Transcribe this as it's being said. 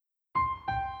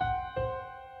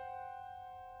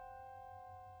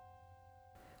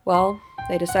Well,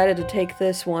 they decided to take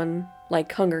this one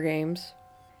like Hunger Games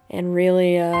and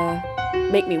really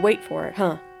make me wait for it,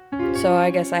 huh? So I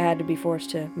guess I had to be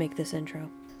forced to make this intro.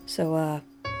 So,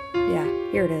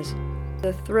 yeah, here it is.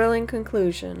 The thrilling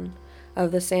conclusion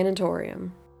of the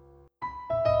sanatorium.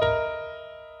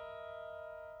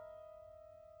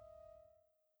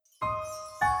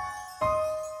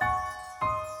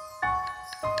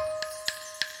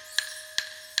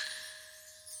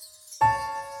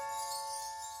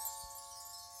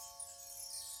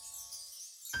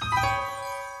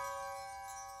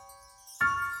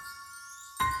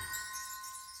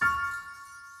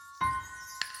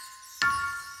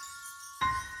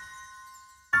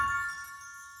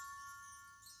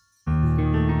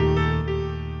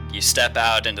 You step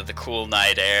out into the cool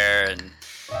night air and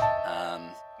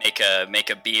make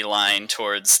a beeline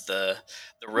towards the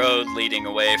road leading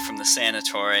away from the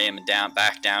sanatorium and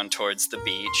back down towards the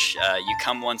beach. You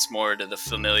come once more to the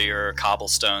familiar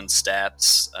cobblestone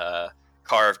steps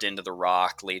carved into the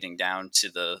rock leading down to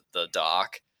the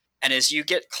dock. And as you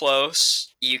get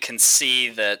close, you can see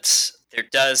that there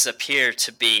does appear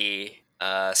to be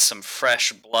some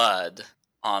fresh blood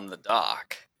on the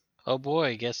dock. Oh boy,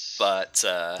 I guess But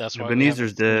that's why we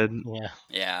Ebenezer's haven't seen dead. it.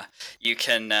 Yeah. yeah, you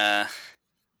can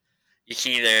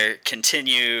either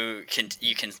continue.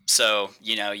 So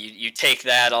you take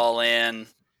that all in.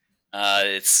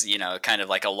 It's kind of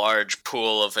like a large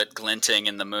pool of it glinting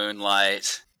in the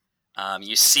moonlight.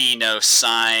 You see no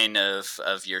sign of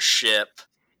your ship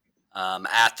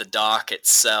at the dock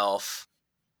itself.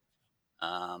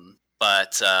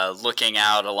 But looking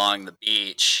out along the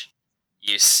beach,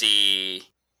 you see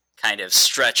kind of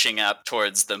stretching up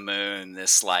towards the moon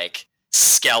this like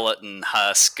skeleton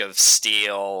husk of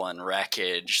steel and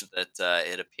wreckage that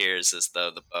it appears as though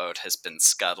the boat has been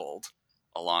scuttled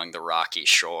along the rocky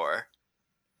shore.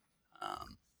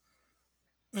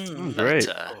 Great.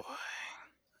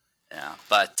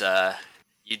 But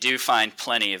you do find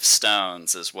plenty of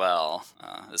stones as well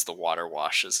as the water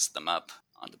washes them up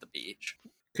onto the beach.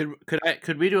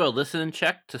 Could we do a listen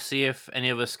check to see if any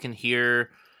of us can hear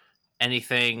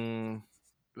anything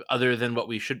other than what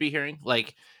we should be hearing?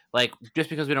 Like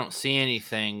just because we don't see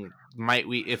anything, might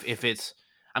we if it's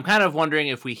I'm kind of wondering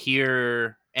if we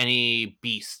hear any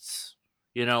beasts,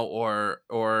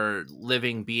 or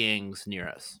living beings near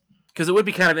us. Because it would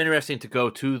be kind of interesting to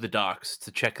go to the docks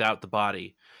to check out the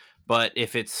body. But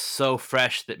if it's so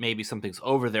fresh that maybe something's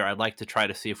over there, I'd like to try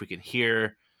to see if we can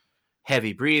hear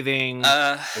heavy breathing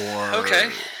or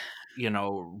Okay.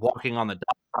 walking on the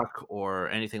dock or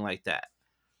anything like that.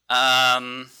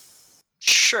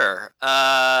 Sure.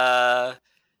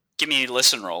 Give me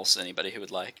listen rolls. Anybody who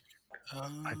would like.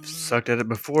 I've sucked at it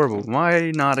before, but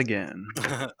why not again?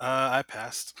 I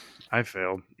passed. I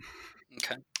failed.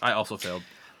 Okay. I also failed.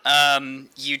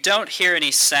 You don't hear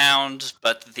any sound,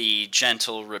 but the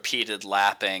gentle, repeated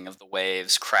lapping of the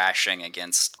waves crashing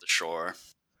against the shore.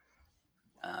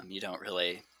 You don't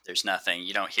really. There's nothing.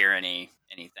 You don't hear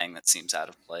anything that seems out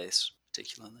of place,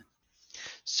 particularly.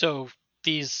 So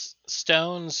these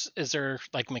stones, is there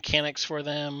like mechanics for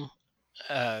them?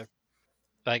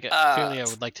 Clearly I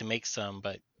would like to make some,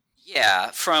 but yeah,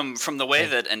 from the way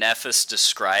that Anephis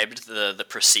described the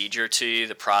procedure to you,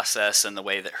 the process, and the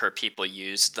way that her people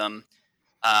used them,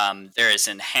 there is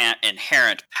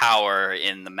inherent power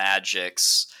in the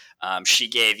magics. She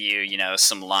gave you,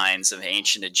 some lines of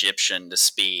ancient Egyptian to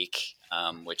speak,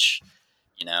 which,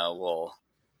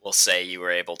 will say you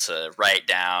were able to write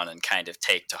down and kind of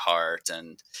take to heart,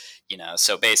 and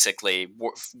so basically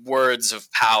words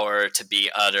of power to be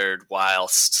uttered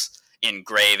whilst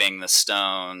engraving the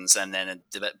stones, and then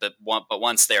but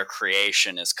once their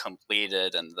creation is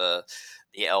completed and the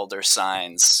elder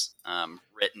signs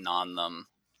written on them,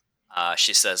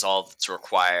 she says all that's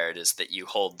required is that you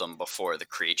hold them before the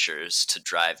creatures to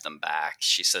drive them back.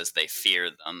 She says they fear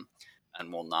them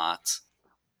and will not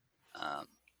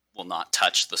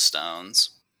touch the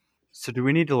stones. So do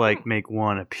we need to make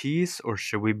one a piece, or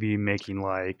should we be making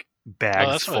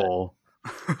bags that's what full?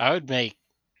 I would make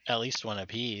at least one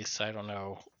apiece. I don't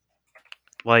know.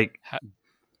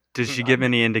 Did she give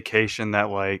any indication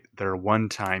that they're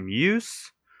one-time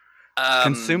use,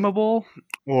 consumable,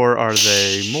 or are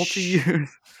they multi-use?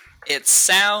 It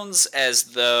sounds as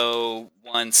though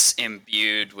once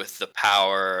imbued with the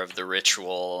power of the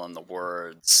ritual and the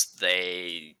words,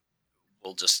 they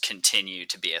will just continue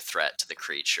to be a threat to the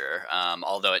creature.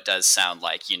 Although it does sound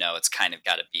like, it's kind of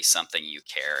got to be something you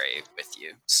carry with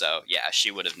you. So, yeah, she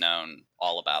would have known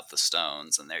all about the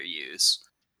stones and their use.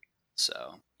 So,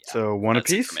 yeah, So one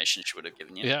that's apiece? information she would have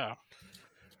given you. Yeah.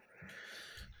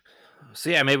 So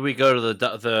yeah, maybe we go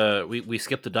to we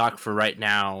skip the dock for right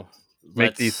now.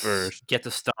 Make these first. Get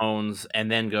the stones and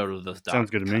then go to the dock. Sounds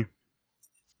good to me.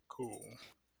 Cool.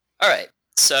 All right.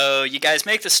 So you guys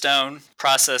make the stone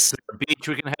process. Is there a beach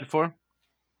we can head for?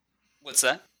 What's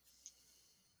that?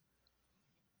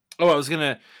 Oh, I was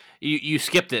gonna. You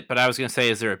skipped it, but I was gonna say,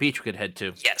 is there a beach we could head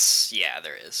to? Yes. Yeah,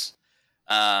 there is.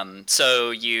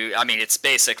 So it's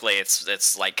basically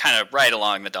it's like kind of right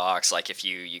along the docks. Like if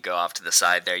you go off to the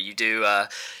side there, you do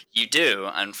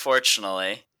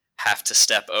unfortunately have to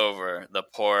step over the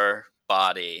poor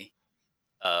body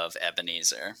of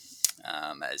Ebenezer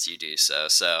as you do so.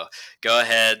 So go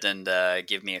ahead and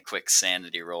give me a quick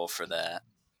sanity roll for that.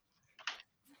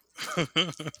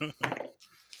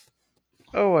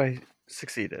 Oh, I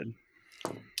succeeded.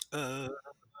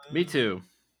 Me too.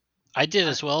 I did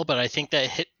as well, but I think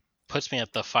that puts me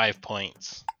at the 5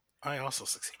 points. I also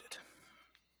succeeded.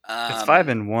 It's 5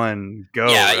 and 1 go.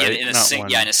 Yeah, right? in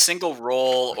a single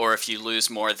roll, or if you lose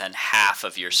more than half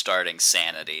of your starting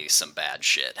sanity, some bad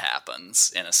shit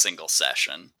happens in a single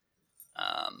session.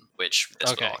 Which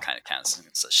this would all kind of counts.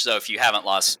 So if you haven't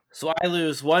lost, so I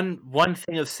lose one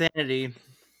thing of sanity,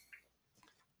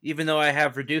 even though I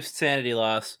have reduced sanity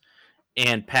loss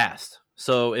and passed.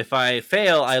 So if I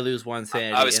fail, I lose 1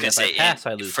 sanity. I was going to say, pass,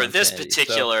 I lose for 1 this sanity.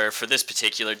 For this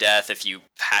particular death, if you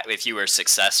were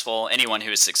successful, anyone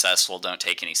who is successful don't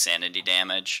take any sanity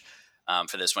damage.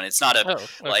 For this one, it's not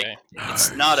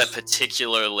it's not a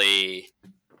particularly.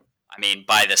 I mean,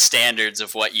 by the standards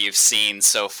of what you've seen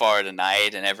so far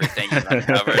tonight and everything you've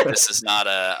uncovered, this is not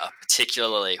a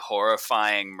particularly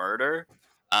horrifying murder.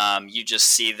 You just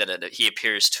see that he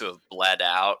appears to have bled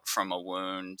out from a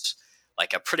wound,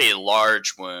 like a pretty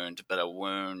large wound, but a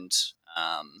wound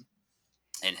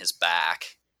in his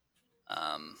back,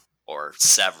 or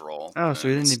several. Oh, so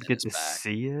we didn't even get to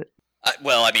see it?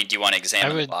 Well, I mean, do you want to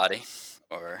examine the body?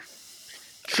 Or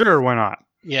sure, why not?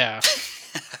 Yeah.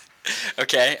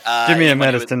 Okay. Give me a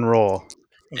medicine roll.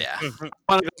 Yeah.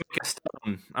 I'm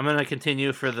gonna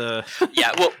continue for the.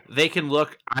 Yeah. Well, they can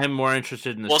look. I'm more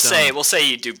interested in the. We'll say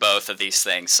you do both of these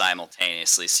things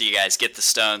simultaneously. So you guys get the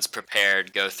stones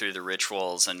prepared, go through the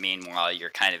rituals, and meanwhile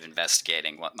you're kind of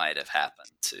investigating what might have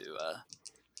happened to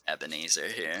Ebenezer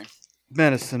here.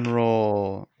 Medicine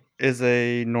roll is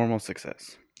a normal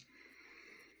success.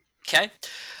 Okay.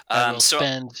 I will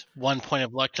spend 1 point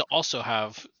of luck to also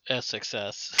have a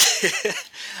success.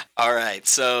 All right.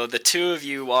 So the two of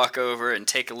you walk over and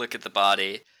take a look at the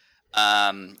body.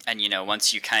 And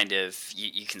once you kind of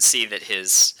you can see that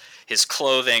his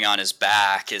clothing on his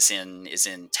back is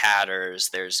in tatters.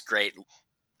 There's great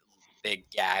big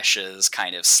gashes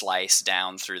kind of sliced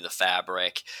down through the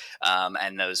fabric,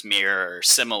 and those mirror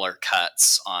similar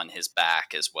cuts on his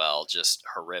back as well. Just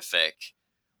horrific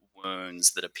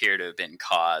wounds that appear to have been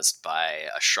caused by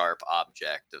a sharp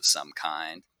object of some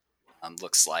kind.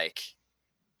 Looks like,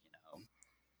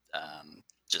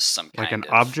 just some kind like an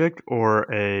of object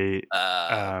or a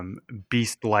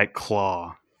beast-like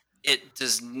claw. It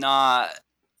does not.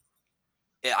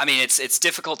 I mean, it's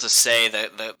difficult to say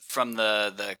that from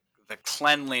the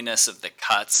cleanliness of the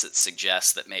cuts, it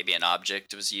suggests that maybe an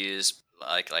object was used,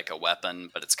 like a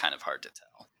weapon, but it's kind of hard to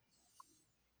tell.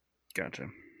 Gotcha.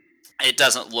 It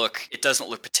doesn't look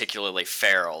particularly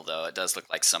feral, though. It does look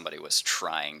like somebody was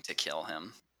trying to kill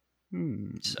him.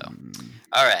 So,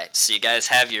 all right. So you guys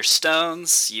have your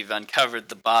stones. You've uncovered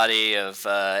the body of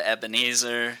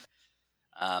Ebenezer.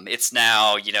 It's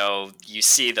now, you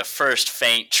see the first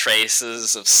faint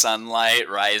traces of sunlight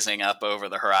rising up over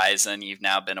the horizon. You've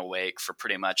now been awake for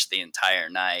pretty much the entire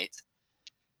night.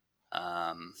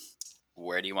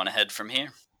 Where do you want to head from here?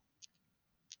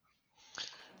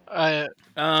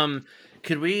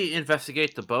 Could we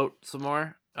investigate the boat some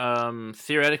more?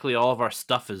 Theoretically, all of our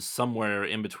stuff is somewhere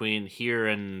in between here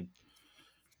and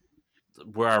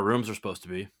where our rooms are supposed to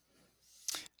be.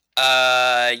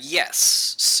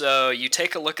 Yes. So you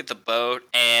take a look at the boat,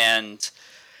 and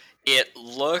it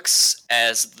looks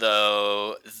as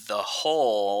though the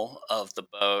hull of the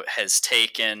boat has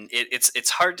taken. It's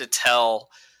hard to tell,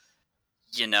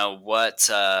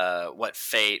 what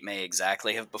fate may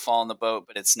exactly have befallen the boat,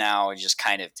 but it's now just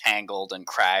kind of tangled and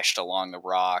crashed along the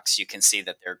rocks. You can see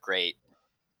that there are great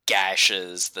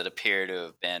gashes that appear to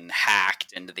have been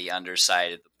hacked into the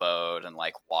underside of the boat, and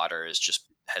like water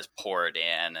has poured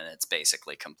in, and it's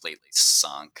basically completely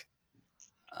sunk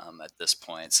at this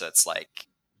point. So it's like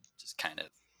just kind of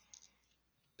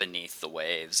beneath the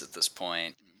waves at this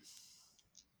point.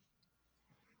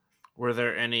 Were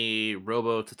there any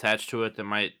rowboats attached to it that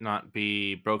might not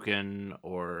be broken,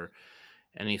 or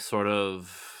any sort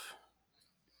of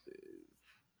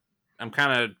I'm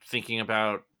kind of thinking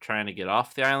about trying to get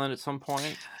off the island at some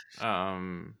point.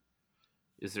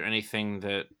 Is there anything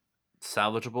that's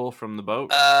salvageable from the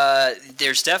boat?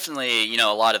 There's definitely,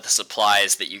 a lot of the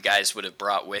supplies that you guys would have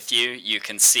brought with you. You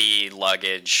can see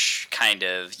luggage kind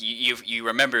of, you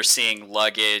remember seeing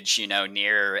luggage,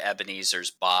 near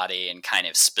Ebenezer's body and kind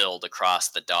of spilled across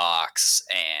the docks.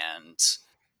 And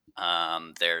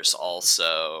there's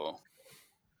also,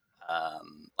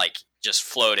 like just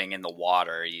floating in the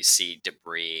water, you see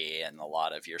debris and a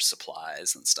lot of your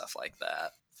supplies and stuff like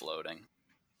that floating.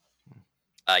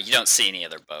 You don't see any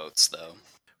other boats, though.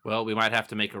 Well, we might have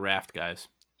to make a raft, guys.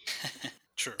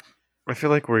 Sure. I feel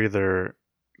like we're either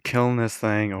killing this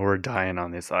thing or we're dying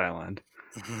on this island.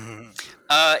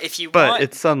 If you But want,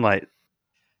 it's sunlight,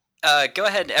 go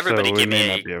ahead. Everybody, so we give may me.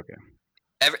 not be okay.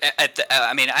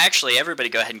 Everybody,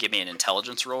 go ahead and give me an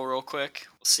intelligence roll, real quick.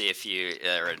 We'll see if you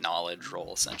or a knowledge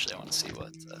roll. Essentially, I want to see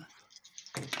what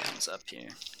comes up here.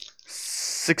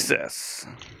 Success.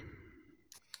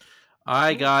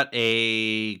 I got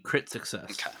a crit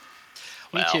success. Okay.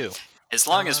 Me Well, too. As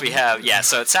long as we have,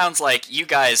 so it sounds like you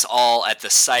guys all at the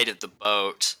sight of the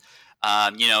boat,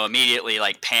 immediately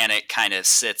like panic kind of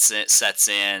sets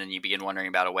in, and you begin wondering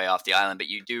about a way off the island. But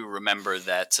you do remember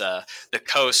that the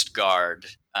Coast Guard,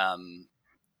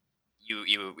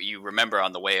 you remember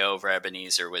on the way over,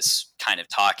 Ebenezer was kind of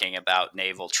talking about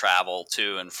naval travel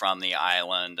to and from the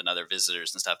island and other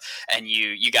visitors and stuff. And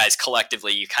you guys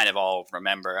collectively, you kind of all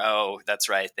remember, oh, that's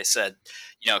right. They said,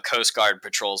 Coast Guard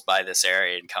patrols by this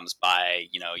area and comes by,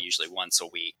 usually once a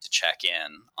week to check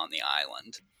in on the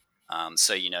island.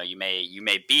 So, you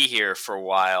may be here for a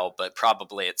while, but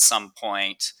probably at some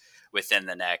point within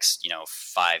the next,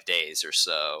 5 days or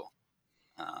so,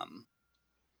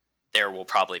 there will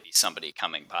probably be somebody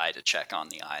coming by to check on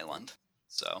the island.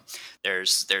 So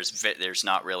there's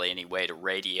not really any way to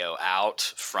radio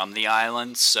out from the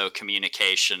island. So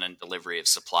communication and delivery of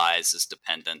supplies is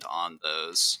dependent on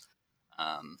those,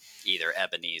 either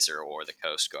Ebenezer or the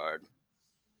Coast Guard.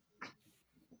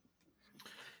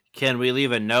 Can we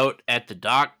leave a note at the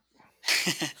dock?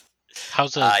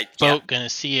 How's a boat gonna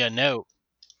see a note?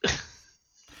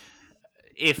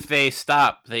 If they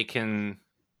stop,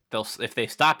 if they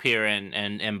stop here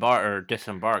and embark or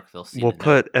disembark, they'll see. We'll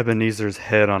put Ebenezer's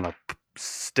head on a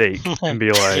stake and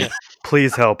be like,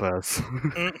 "Please help us."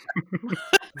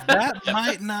 That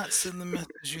might not send the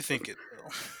message you think it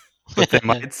will. But they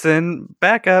might send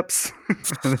backups,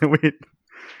 and then we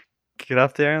get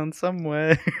off the island some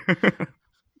way.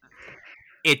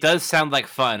 It does sound like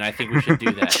fun. I think we should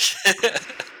do that.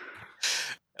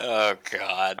 Oh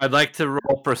God! I'd like to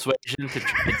roll persuasion to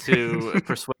try to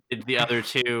persuade the other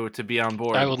two to be on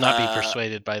board. I will not be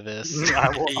persuaded by this.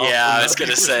 I was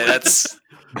gonna say that's.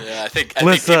 Yeah, I think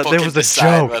Lissa, people there can was a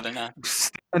decide joke. whether or not.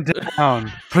 Stand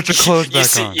down. Put your clothes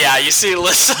back on. Yeah, you see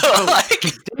Lissa like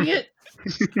Dang it!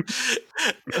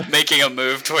 making a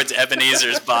move towards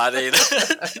Ebenezer's body.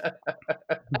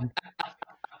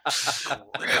 Oh,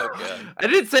 God. I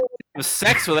didn't say I have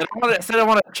sex with it. I said I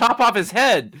want to chop off his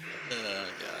head. Oh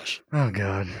gosh. Oh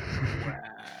God.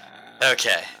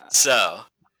 Okay, so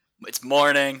it's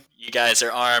morning. You guys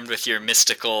are armed with your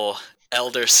mystical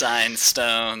elder sign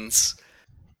stones.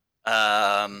 You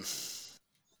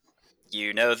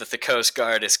know that the Coast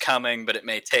Guard is coming, but it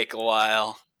may take a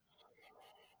while.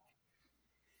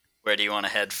 Where do you want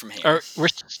to head from here?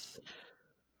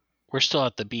 We're still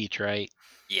at the beach, right?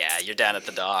 Yeah, you're down at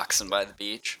the docks and by the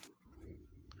beach.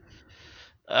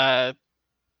 I'd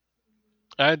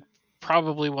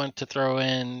probably want to throw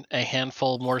in a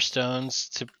handful more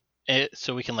stones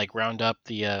so we can like round up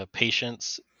the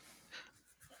patients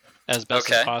as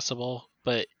best as possible.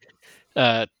 But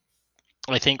I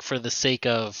think for the sake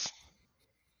of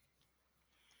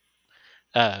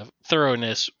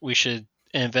thoroughness, we should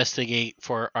investigate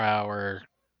for our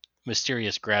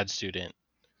mysterious grad student.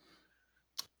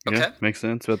 Okay. Yeah, makes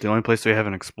sense. But the only place we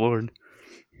haven't explored.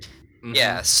 Mm-hmm.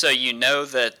 Yeah, so you know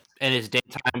that and it's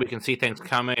daytime. We can see things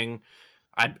coming.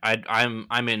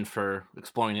 I'm in for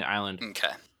exploring the island.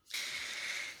 Okay.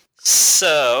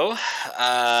 So,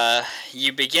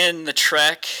 you begin the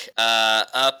trek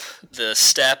up the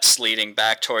steps leading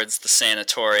back towards the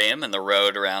sanatorium and the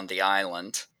road around the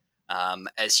island.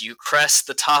 As you crest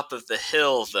the top of the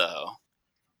hill, though,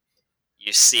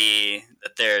 you see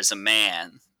that there's a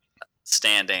man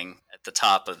standing at the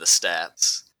top of the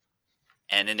steps,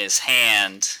 and in his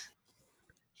hand,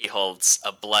 he holds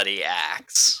a bloody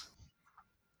axe.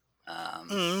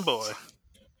 Boy.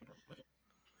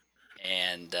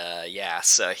 And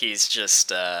so he's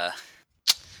just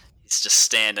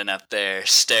standing up there,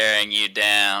 staring you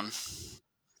down.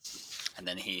 And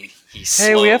then he Hey,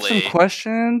 slowly we have some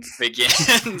questions.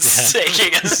 begins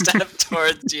taking a step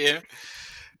towards you,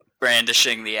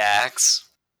 brandishing the axe.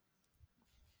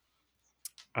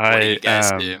 What do you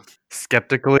guys do?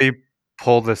 Skeptically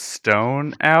pull the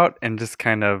stone out and just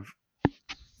kind of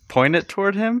point it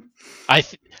toward him. I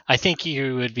think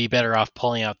you would be better off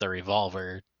pulling out the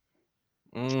revolver.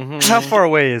 Mm-hmm. How far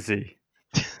away is he?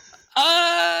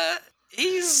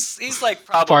 He's like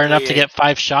probably far enough to get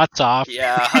 5 shots off.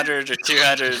 Yeah, 100 or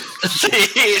 200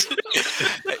 feet.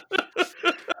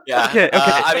 Yeah. Okay.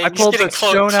 I mean, I pull the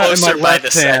stone out in my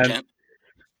left hand.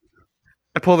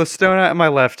 I pull the stone out in my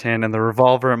left hand and the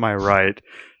revolver in my right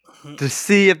to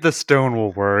see if the stone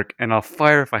will work, and I'll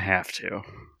fire if I have to.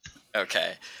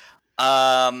 Okay.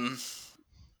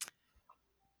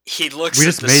 He looks we at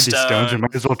just the made stone. these stones. We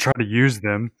might as well try to use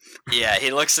them. Yeah,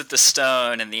 he looks at the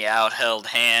stone in the outheld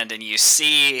hand, and you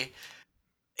see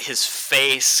his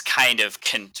face kind of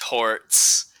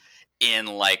contorts in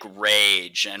like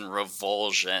rage and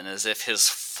revulsion, as if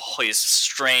he's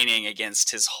straining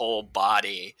against his whole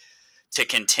body to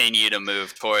continue to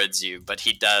move towards you, but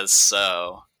he does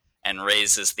so and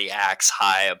raises the axe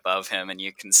high above him, and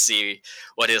you can see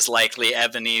what is likely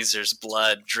Ebenezer's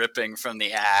blood dripping from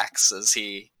the axe as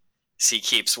he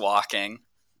keeps walking,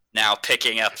 now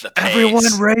picking up the pace.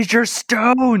 Everyone raise your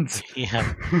stones!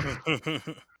 Yeah.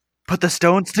 Put the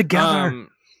stones together.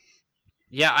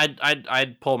 Yeah,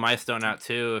 I'd pull my stone out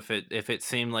too if it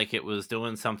seemed like it was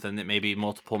doing something that maybe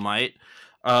multiple might.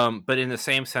 But in the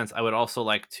same sense, I would also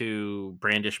like to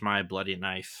brandish my bloody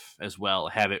knife as well,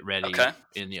 have it ready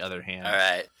in the other hand. All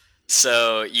right.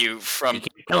 So you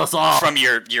kill us all. From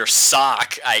your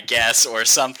sock, I guess, or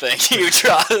something, you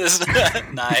draw this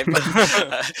knife.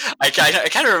 I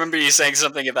kind of remember you saying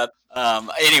something about.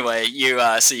 Anyway,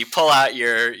 so you pull out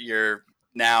your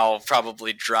now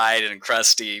probably dried and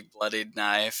crusty bloodied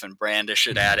knife and brandish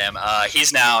it at him.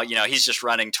 He's now, he's just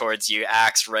running towards you,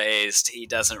 axe raised. He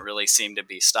doesn't really seem to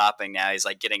be stopping now. He's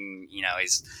like getting,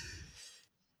 he's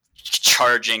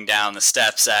charging down the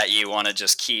steps at you. Want to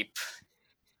just keep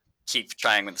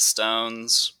trying with the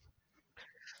stones?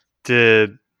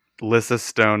 Did Lissa's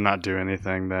stone not do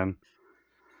anything then?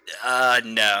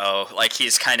 No. Like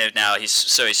he's kind of now he's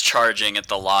charging at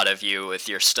the lot of you with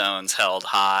your stones held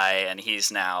high, and he's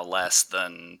now less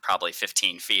than probably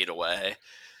 15 feet away.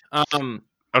 Okay.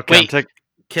 Wait.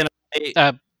 Can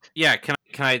I?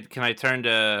 Can I turn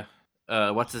to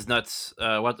what's his nuts?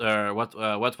 What's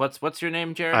your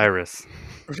name, Jared? Iris.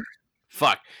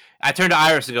 Fuck. I turn to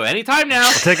Iris and go, anytime now.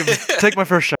 I'll take my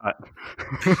first shot.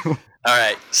 All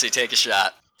right, so you take a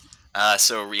shot.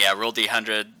 Roll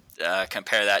D100.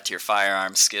 Compare that to your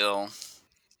firearm skill.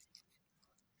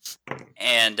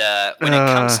 And when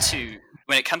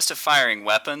it comes to firing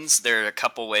weapons, there are a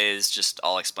couple ways. Just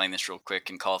I'll explain this real quick.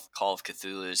 In Call of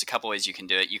Cthulhu, there's a couple ways you can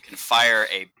do it. You can fire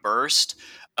a burst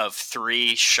of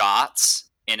 3 shots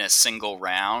in a single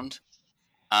round.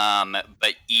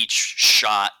 But each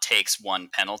shot takes 1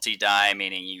 penalty die,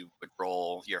 meaning you would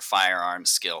roll your firearm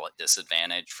skill at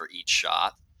disadvantage for each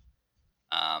shot.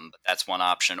 But that's one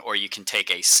option. Or you can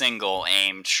take a single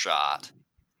aimed shot.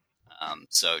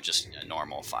 So just a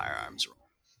normal firearms roll.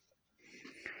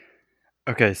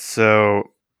 Okay,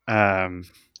 so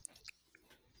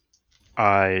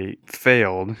I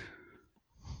failed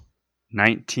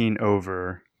 19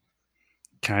 over.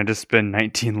 Can I just spend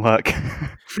 19 luck?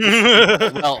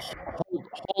 Well,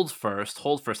 hold first.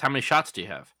 How many shots do you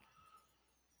have?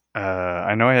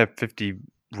 I know I have 50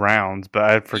 rounds, but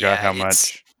I forgot how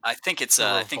much. I think it's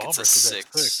a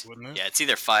 6. Yeah, it's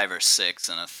either 5 or 6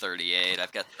 and a 38.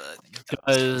 I've got the.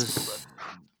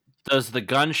 Does the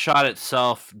gunshot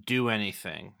itself do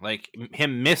anything? Like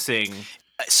him missing?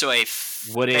 So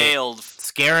would it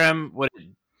scare him?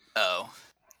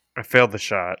 I failed the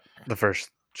first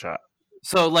shot.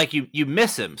 So like you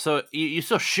miss him. So you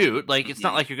still shoot. Like it's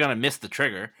not like you're gonna miss the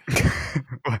trigger.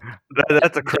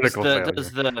 That's a critical failure.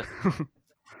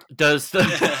 Does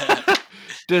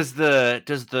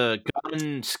the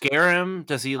gun scare him?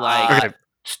 Does he like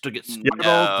still get startled?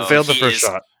 No, failed the first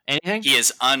shot. Anything? He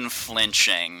is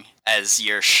unflinching as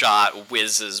your shot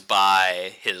whizzes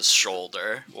by his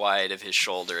shoulder, wide of his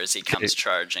shoulder as he comes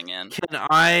charging in.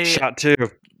 Shot 2.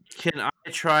 Can I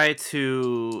try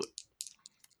to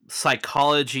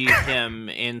psychology him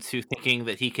into thinking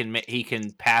that he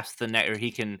can pass the net, or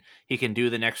he can do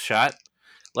the next shot?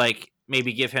 Like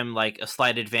maybe give him like a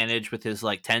slight advantage with his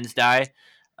like 10s die,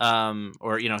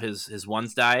 or his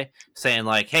 1s die, saying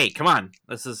like, hey, come on,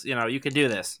 this is you can do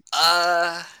this.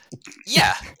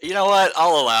 Yeah, you know what,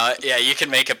 I'll allow it. Yeah, you can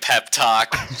make a pep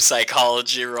talk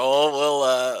psychology roll.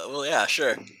 We'll yeah,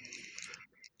 sure.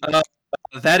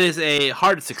 That is a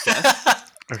hard success.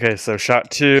 Okay, so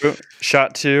shot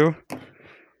two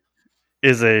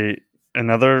is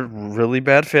another really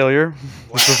bad failure.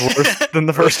 This is worse than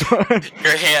the first one.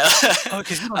 Your hand. Oh,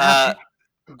 because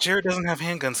Jared doesn't have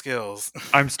handgun skills.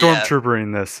 I'm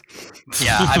stormtroopering this.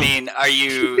 Yeah, I mean, are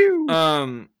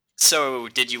you? So,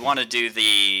 did you want to do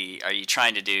Are you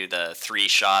trying to do the 3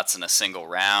 shots in a single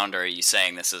round, or are you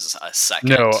saying this is a second?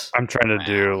 No, I'm trying to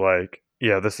do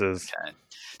this is. Okay.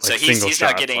 Like so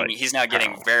he's now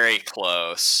getting very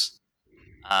close.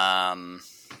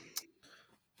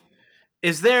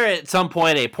 Is there at some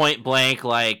point a point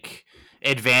blank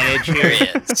advantage here?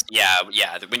 There is. Yeah.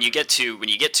 When you get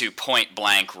to point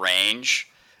blank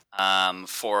range,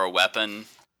 for a weapon,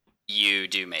 you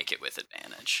do make it with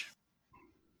advantage.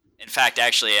 In fact,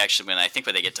 actually, when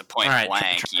they get to point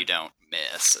blank, you don't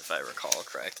miss, if I recall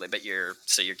correctly. But you're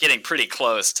getting pretty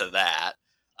close to that.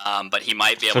 But he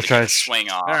might be able to get a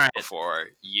swing off before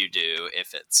you do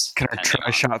if it's. Can I try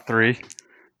shot 3?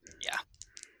 Yeah.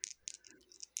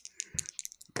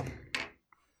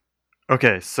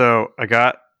 Okay, so I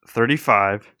got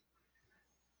 35.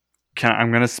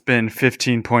 I'm gonna spend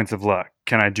 15 points of luck.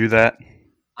 Can I do that?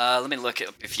 Let me look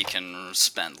up if you can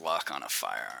spend luck on a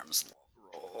firearms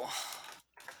roll.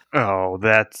 Oh,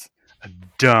 that's a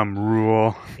dumb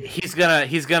rule. He's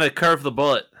gonna curve the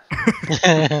bullet.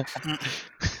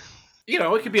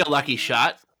 It could be a lucky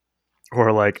shot.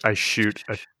 Or I shoot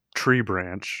a tree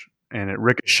branch and it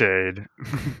ricocheted.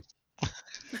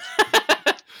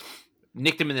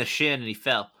 Nicked him in the shin and he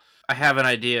fell. I have an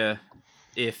idea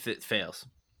if it fails.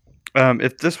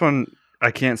 If this one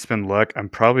I can't spend luck, I'm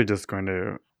probably just going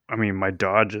to. I mean, my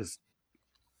dodge is.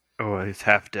 Oh, it's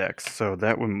half dex, so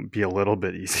that would be a little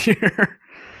bit easier.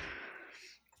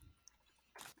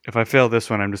 If I fail this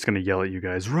one, I'm just going to yell at you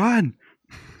guys, run!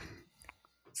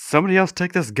 Somebody else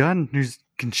take this gun who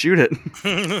can shoot it.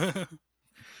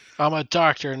 I'm a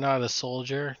doctor, not a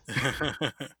soldier.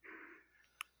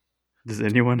 Does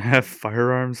anyone have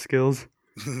firearm skills?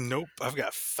 Nope, I've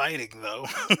got fighting, though.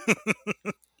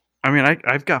 I mean,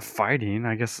 I've got fighting.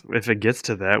 I guess if it gets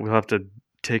to that, we'll have to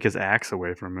take his axe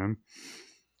away from him.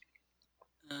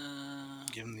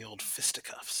 Give him the old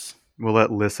fisticuffs. We'll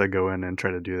let Lissa go in and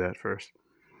try to do that first.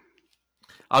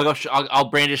 I'll go. I'll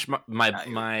brandish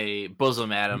my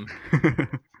bosom at him.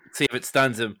 See if it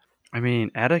stuns him. I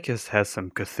mean, Atticus has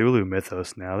some Cthulhu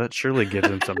mythos now. That surely gives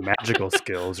him some magical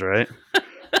skills, right?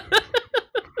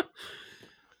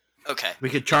 Okay. We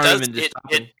could charm him into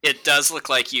it does look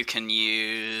like you can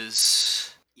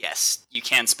use. Yes, you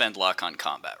can spend luck on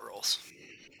combat rolls.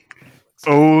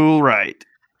 All right.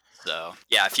 So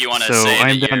yeah, if you want to say that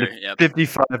I'm down to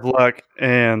 55 luck,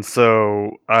 and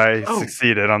so I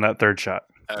succeeded on that third shot.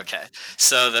 Okay,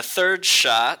 so the third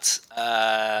shot,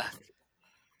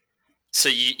 so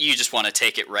you just want to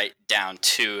take it right down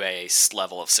to a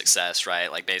level of success,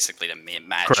 right? Like basically to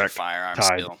match your firearm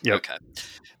skill. Yep. Okay.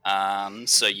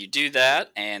 So you do that,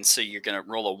 and so you're gonna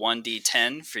roll a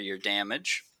 1d10 for your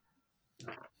damage.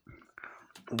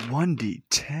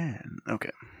 1d10.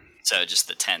 Okay. So just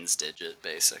the tens digit,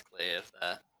 basically, of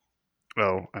that.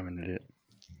 Oh, I'm an idiot.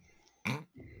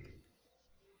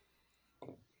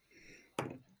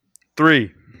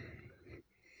 3.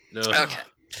 No. Okay.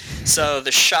 So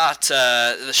the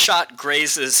shot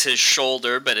grazes his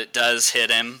shoulder, but it does hit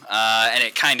him, and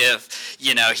it kind of,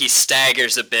 he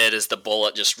staggers a bit as the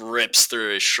bullet just rips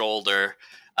through his shoulder,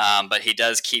 but he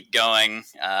does keep going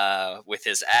with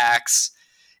his axe,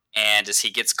 and as he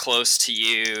gets close to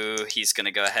you, he's going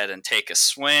to go ahead and take a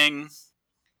swing.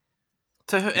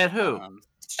 At who?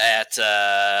 At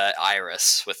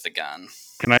Iris with the gun.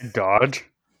 Can I dodge?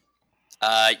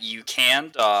 You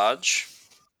can dodge.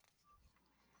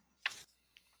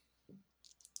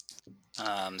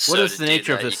 What is the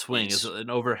nature of this swing? Is it an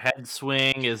overhead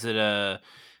swing? Is it a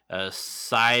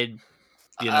side?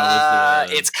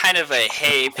 It's kind of a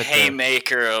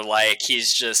haymaker. Like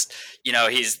he's just,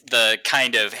 he's the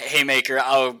kind of haymaker.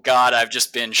 Oh God, I've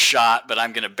just been shot, but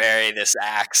I'm gonna bury this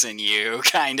axe in you.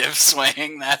 Kind of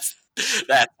swing. That's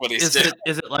what he's doing.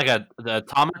 Is it like the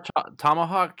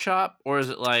tomahawk chop, or is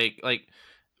it like?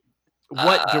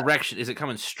 What direction is it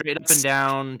coming? Straight up and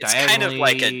down, it's diagonally? Kind of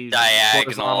like a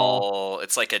diagonal.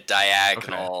 It's like a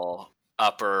diagonal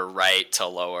upper right to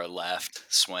lower left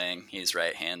swing. He's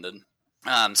right-handed.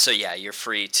 So yeah, you're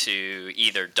free to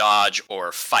either dodge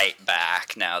or fight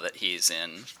back now that he's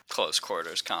in close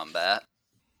quarters combat.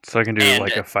 So I can do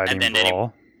a fighting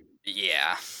brawl.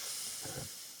 Yeah.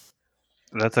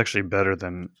 That's actually better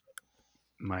than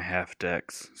my half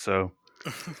dex. So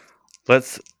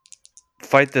let's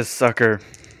fight this sucker.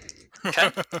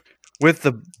 Okay. With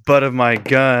the butt of my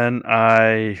gun,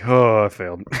 I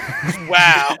failed.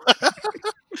 Wow. All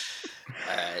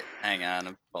right, hang on.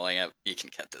 I'm pulling up. You can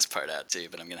cut this part out too,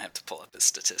 but I'm gonna have to pull up his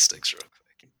statistics real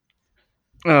quick.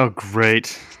 Oh,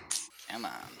 great. Come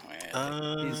on.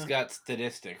 Where He's got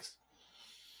statistics.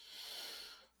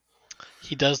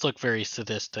 He does look very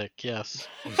sadistic, yes.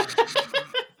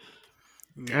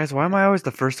 Guys, why am I always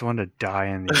the first one to die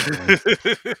in these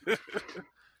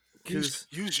games?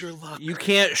 Use your luck. You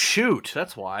can't shoot.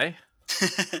 That's why.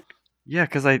 Yeah,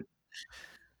 because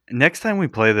next time we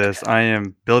play this, I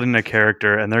am building a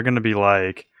character, and they're going to be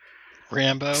like,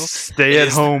 Rambo?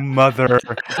 stay-at-home mother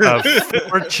of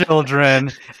 4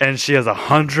 children, and she has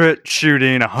 100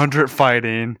 shooting, 100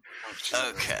 fighting.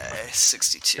 Okay,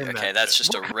 62. And Okay, that's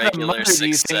just a What kind of regular mother do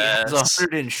you think has success.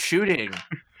 100 in shooting?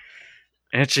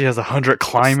 And she has 100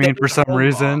 climbing for some Stay-at-home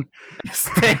reason.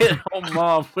 Stay at home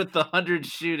mom with the 100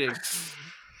 shooting. That's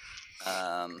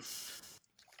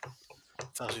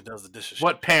how she does the dishes.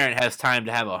 What parent has time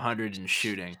to have 100 in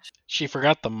shooting? She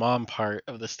forgot the mom part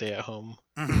of the stay at home.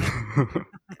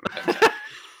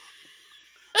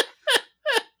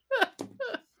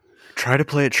 Try to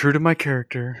play it true to my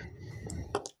character,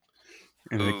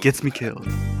 and Ooh. it gets me killed.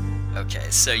 Okay,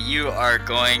 so you are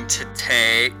going to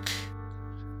take.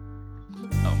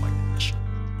 Oh my gosh.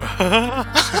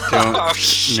 Don't- Oh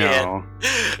shit. No.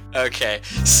 Okay,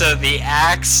 so the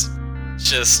axe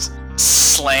just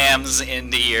slams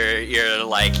into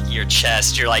your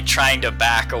chest. You're like trying to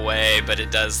back away, but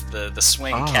it does the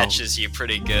swing Oh. catches you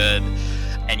pretty good,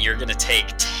 and you're gonna take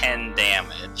 10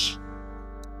 damage.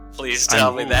 Please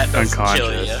tell me that doesn't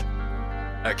kill you. unconscious.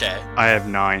 Okay. I have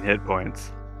 9 hit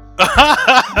points.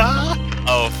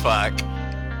 Oh fuck.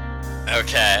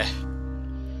 Okay.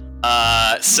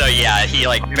 So yeah, he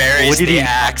like buries What did the he-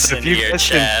 axe if into you your guys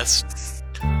can- chest,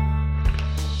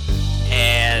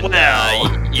 and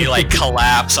Wow. you like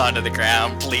collapse onto the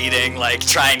ground, bleeding, like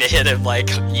trying to hit him like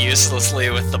uselessly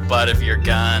with the butt of your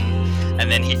gun, and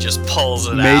then he just pulls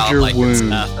it out Major like it's wound.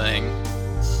 nothing.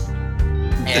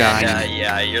 And Dying.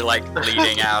 yeah, you're like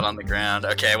bleeding out on the ground.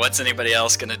 Okay, what's anybody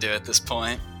else gonna do at this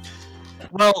point?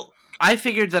 Well, I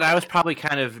figured that I was probably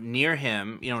kind of near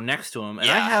him, next to him, and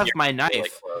I have you're my really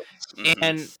knife. close. Mhm.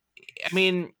 And I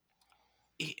mean,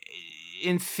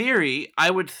 in theory,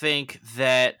 I would think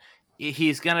that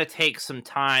he's gonna take some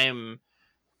time.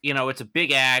 It's a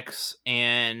big axe,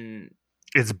 and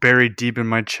It's buried deep in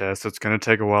my chest, so it's going to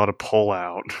take a while to pull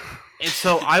out.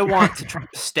 so I want to try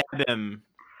to stab him,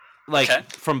 like Okay.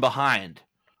 from behind,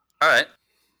 All right.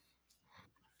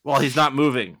 while he's not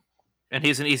moving, and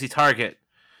he's an easy target,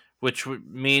 which would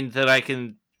mean that I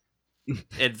can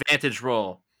advantage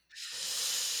roll.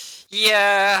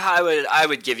 Yeah, I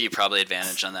would give you probably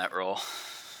advantage on that roll.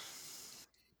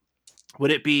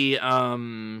 Would it be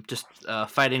just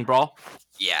fighting brawl?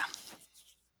 Yeah.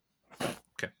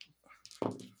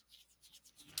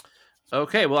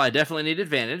 Okay, well, I definitely need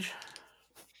advantage.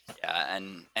 Yeah,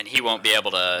 and he won't be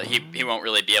able to he won't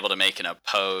really be able to make an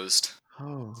opposed.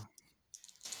 Oh.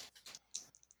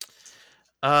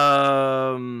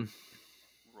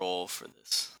 Roll for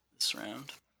this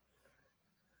round.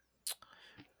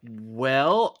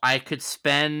 Well, I could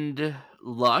spend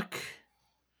luck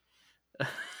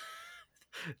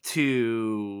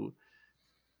to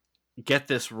get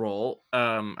this roll,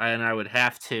 and I would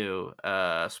have to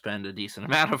spend a decent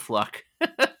amount of luck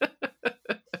to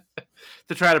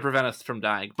try to prevent us from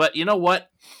dying. But you know what?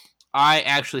 I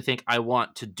actually think I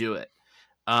want to do it,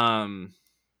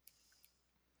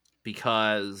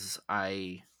 because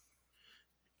I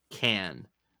can.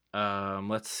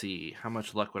 Let's see. How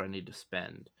much luck would I need to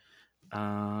spend?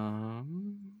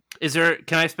 Can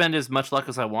I spend as much luck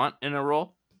as I want in a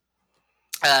roll?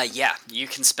 Yeah, you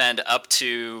can spend up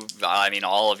to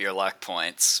all of your luck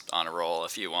points on a roll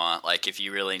if you want. Like if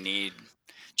you really need,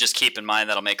 just keep in mind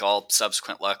that'll make all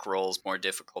subsequent luck rolls more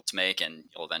difficult to make, and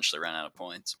you'll eventually run out of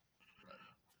points.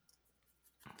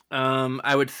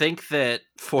 I would think that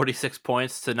 46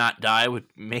 points to not die would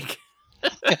make.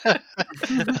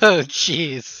 Oh,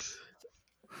 jeez.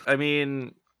 I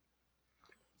mean,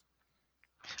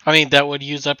 that would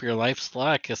use up your life's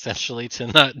luck essentially to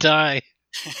not die.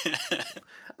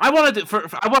 I want to do.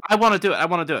 I want to do it. I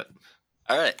want to do it.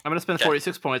 All right. I'm gonna spend Okay.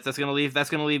 46 points. That's gonna leave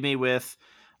me with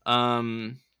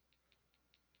 13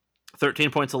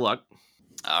 points of luck.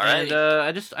 All right. And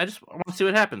I just want to see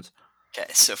what happens.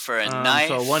 Okay, so for a knife,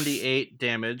 So 1d8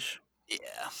 damage. yeah.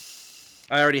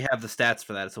 I already have the stats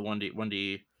for that. It's a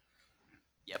 1d.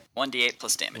 Yep, 1d8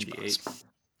 plus damage 1d8. bonus.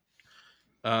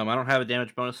 I don't have a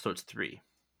damage bonus, so it's 3.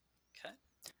 Okay.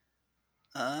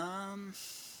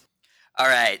 All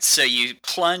right, so you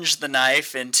plunge the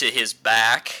knife into his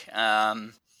back.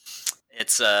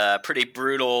 It's a pretty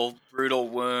brutal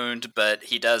wound, but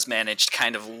he does manage to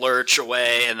kind of lurch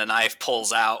away, and the knife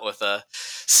pulls out with a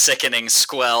sickening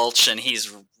squelch, and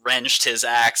he's wrenched his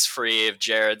axe free of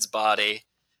Jared's body,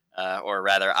 or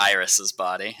rather Iris's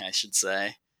body, I should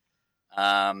say.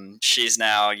 She's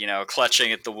now,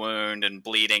 clutching at the wound and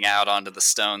bleeding out onto the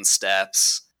stone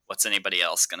steps. What's anybody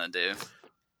else gonna do?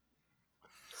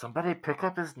 Somebody pick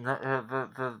up his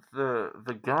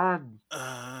the gun.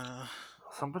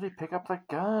 Somebody pick up the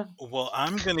gun. Well,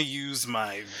 I'm gonna use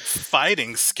my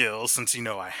fighting skill since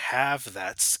I have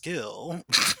that skill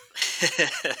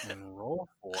and roll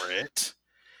for it.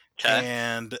 Okay.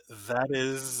 And that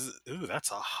is that's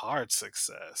a hard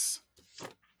success.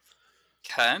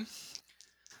 Okay.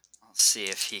 Let's see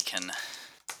if he can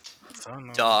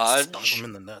dodge. Stomp him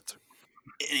in the nuts.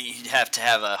 You'd have to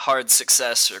have a hard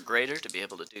success or greater to be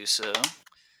able to do so.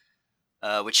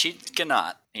 Which he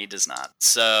cannot. He does not.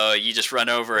 So you just run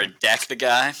over and deck the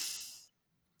guy.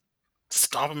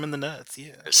 Stomp him in the nuts,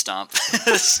 yeah. Or stomp.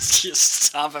 Just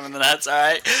stomp him in the nuts,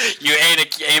 alright. You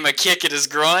aim a kick at his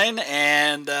groin,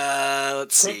 and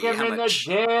let's see. Kick him in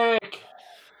the dick!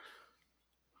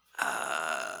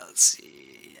 Let's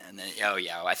see. And then,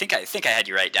 I think I had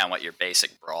you write down what your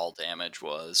basic brawl damage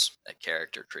was at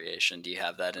character creation. Do you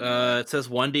have that in there? It says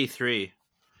 1d3.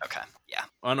 Okay, yeah.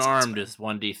 Unarmed is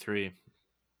 1d3.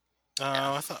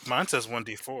 I thought mine says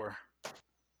 1d4.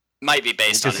 Might be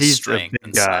based on his strength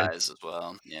and size as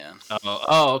well. Yeah.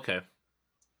 Oh, okay.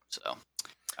 So, all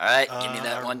right, give me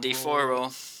that 1d4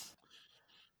 roll.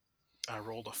 I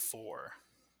rolled a 4.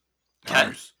 Okay.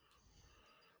 Nice.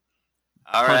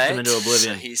 All right. Punch him into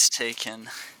oblivion. So he's taken.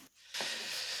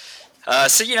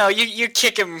 So you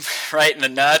kick him right in the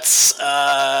nuts,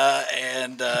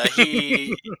 and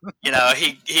he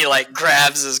he like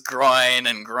grabs his groin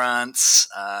and grunts,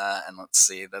 and let's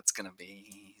see, that's gonna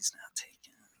be he's now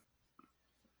taken.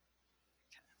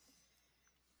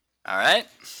 All right,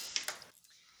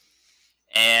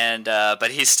 and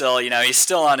but he's still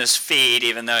on his feet,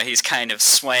 even though he's kind of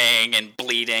swaying and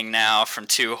bleeding now from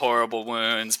 2 horrible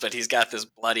wounds. But he's got this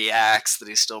bloody axe that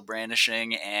he's still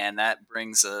brandishing, and that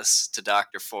brings us to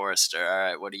Dr. Forrester. All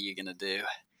right, what are you gonna do?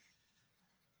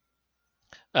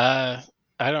 I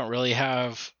don't really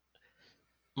have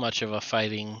much of a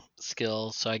fighting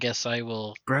skill, so I guess I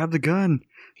will grab the gun.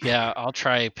 Yeah, I'll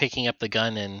try picking up the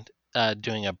gun and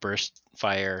doing a burst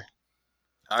fire.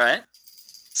 All right.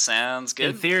 Sounds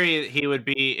good. In theory, he would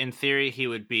be in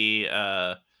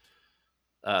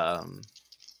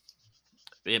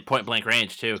point blank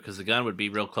range too, because the gun would be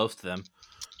real close to them.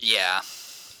 Yeah.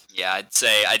 I'd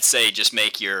say just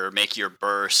make your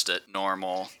burst at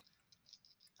normal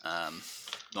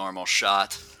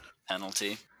shot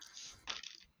penalty,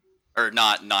 or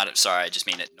not. Sorry, I just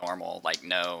mean at normal, like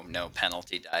no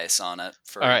penalty dice on it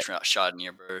for right. shot in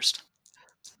your burst.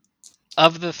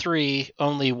 Of the 3,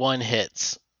 only 1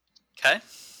 hits. Okay.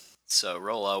 So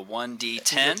roll a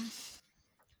 1d10.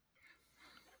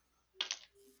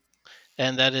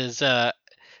 And that is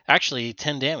actually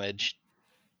 10 damage.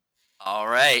 All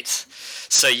right.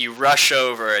 So you rush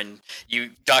over, and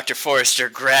Dr. Forrester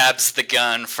grabs the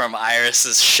gun from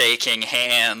Iris's shaking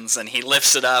hands, and he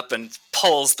lifts it up and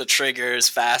pulls the trigger as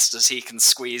fast as he can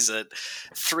squeeze it.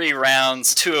 3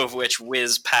 rounds, 2 of which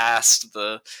whiz past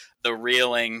the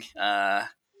reeling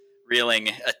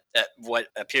what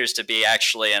appears to be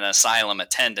actually an asylum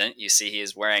attendant. You see he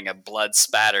is wearing a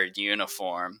blood-spattered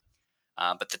uniform.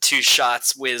 But the 2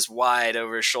 shots whiz wide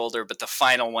over his shoulder, but the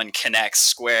final one connects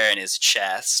square in his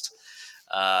chest.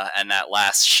 And that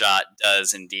last shot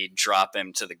does indeed drop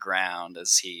him to the ground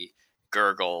as he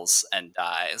gurgles and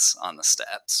dies on the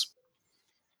steps.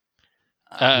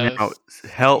 Now,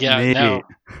 help me. Now,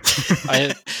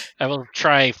 I will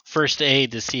try first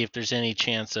aid to see if there's any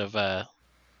chance of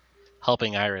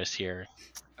helping Iris here.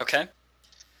 Okay.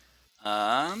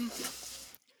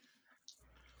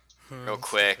 Real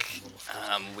quick,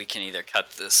 we can either cut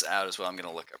this out as well. I'm going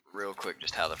to look up real quick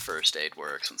just how the first aid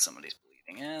works when somebody's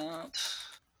bleeding out.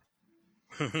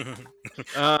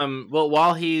 Well,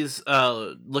 while he's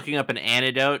looking up an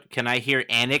antidote, can I hear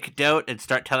anecdote and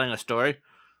start telling a story?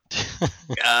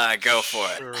 Go for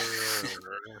it.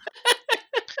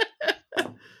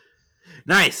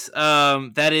 Nice.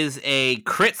 That is a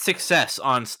crit success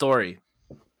on story.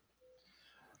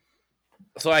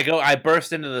 So I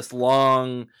burst into this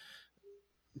long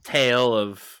tale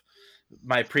of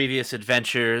my previous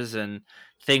adventures and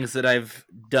things that I've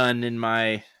done in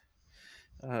my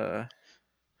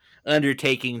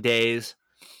undertaking days,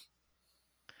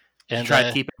 and try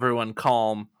to keep everyone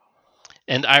calm.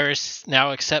 And Iris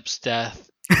now accepts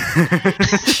death.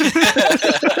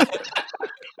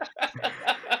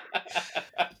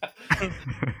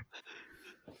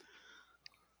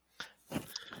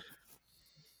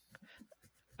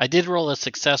 I did roll a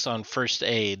success on first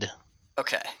aid.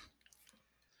 Okay.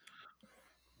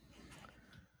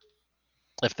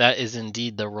 If that is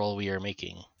indeed the roll we are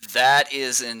making. That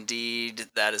is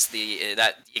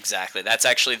exactly. That's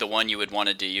actually the one you would want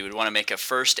to do. You would want to make a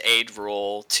first aid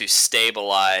roll to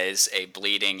stabilize a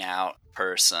bleeding out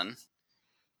person,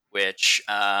 which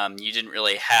you didn't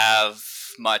really have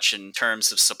much in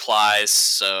terms of supplies,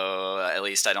 so at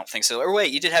least I don't think so. Or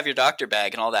wait, you did have your doctor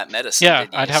bag and all that medicine, Yeah,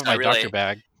 didn't you? I'd have my doctor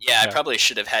bag. Yeah, I probably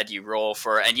should have had you roll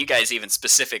for, and you guys even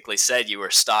specifically said you were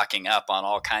stocking up on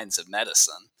all kinds of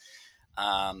medicine.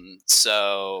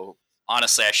 So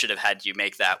honestly, I should have had you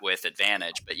make that with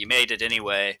advantage, but you made it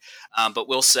anyway. But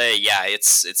we'll say, yeah,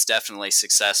 it's definitely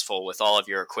successful with all of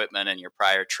your equipment and your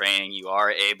prior training. You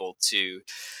are able to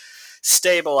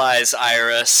stabilize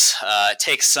Iris. It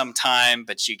takes some time,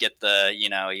 but you get the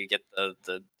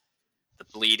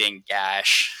bleeding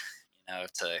gash,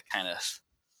 to kind of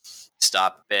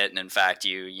stop a bit. And in fact,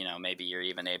 maybe you're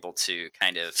even able to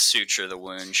kind of suture the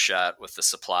wound shut with the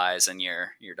supplies in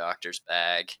your doctor's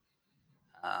bag.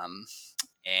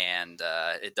 And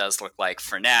it does look like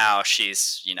for now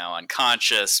she's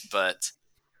unconscious, but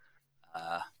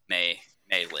may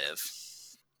live.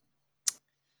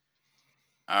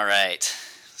 All right,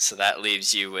 so that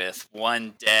leaves you with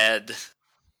one dead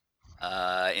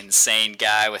insane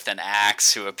guy with an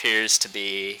axe who appears to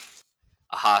be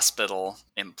a hospital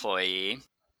employee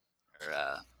or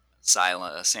a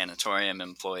sanatorium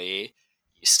employee.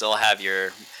 You still have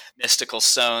your mystical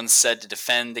stones said to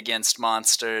defend against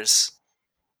monsters,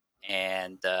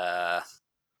 and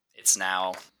it's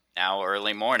now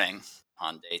early morning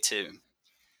on day 2.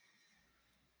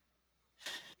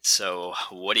 So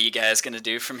what are you guys going to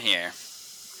do from here?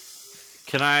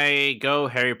 Can I go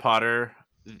Harry Potter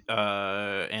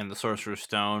and the Sorcerer's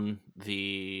Stone,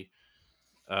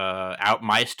 out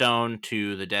my stone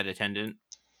to the dead attendant?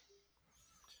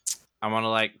 I want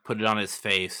to put it on his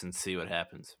face and see what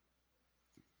happens.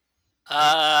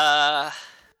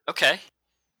 Okay.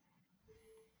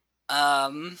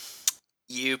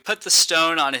 You put the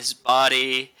stone on his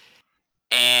body,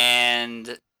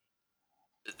 and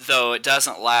though it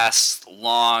doesn't last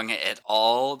long at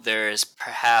all, there is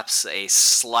perhaps a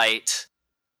slight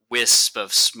wisp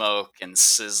of smoke and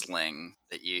sizzling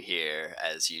that you hear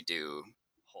as you do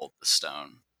hold the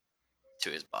stone to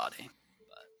his body.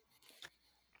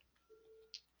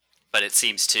 But it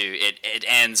seems to it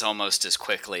ends almost as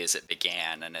quickly as it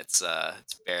began, and it's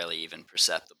barely even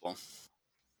perceptible.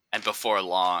 And before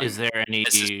long, is there any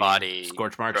his body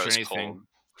scorch marks or anything?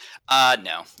 Cold.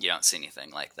 No, you don't see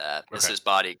anything like that. Okay. As his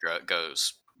body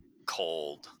goes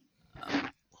cold,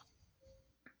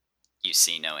 you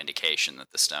see no indication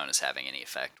that the stone is having any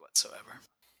effect whatsoever.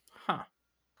 Huh.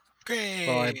 Great.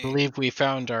 Well, I believe we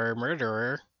found our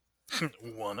murderer.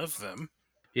 One of them.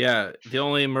 Yeah, the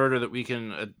only murder that we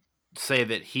can say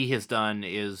that he has done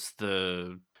is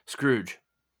the Scrooge.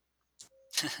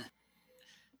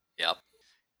 Yep.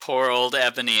 Poor old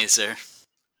Ebenezer.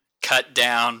 Cut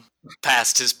down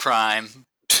past his prime,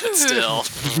 but still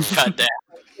cut down.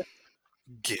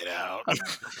 Get out.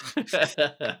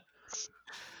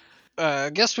 I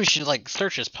guess we should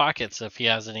search his pockets if he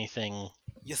has anything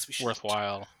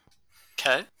worthwhile.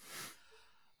 Okay.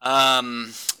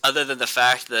 Other than the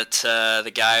fact that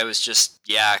the guy was just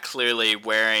clearly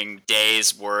wearing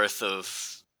days worth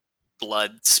of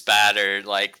blood spattered,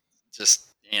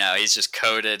 he's just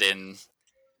coated in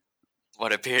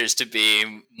what appears to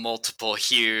be multiple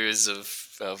hues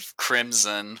of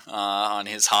crimson on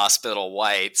his hospital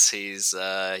whites. He's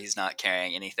not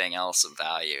carrying anything else of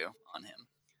value on him.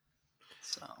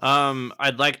 So.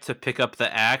 I'd like to pick up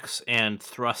the axe and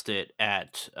thrust it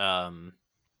at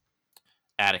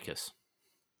Atticus.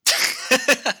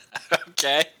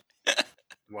 Okay.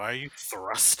 Why are you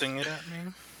thrusting it at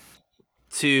me?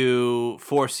 To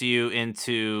force you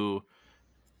into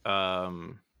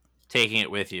taking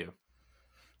it with you.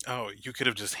 Oh, you could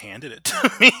have just handed it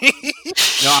to me.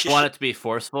 No, I want it to be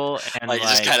forceful and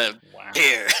just kind of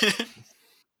here.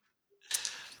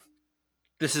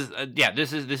 This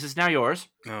is now yours.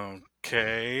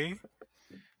 Okay.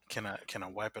 Can I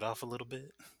wipe it off a little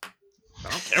bit? I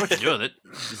don't care what you do with it,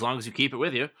 as long as you keep it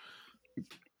with you.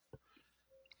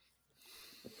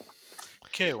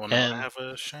 Okay, well now I have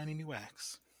a shiny new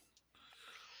axe.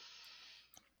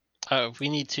 We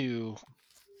need to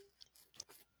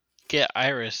get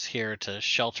Iris here to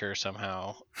shelter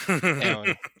somehow.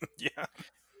 Yeah.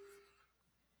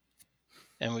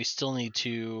 and we still need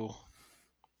to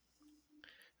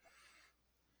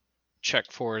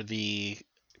check for the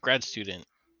grad student.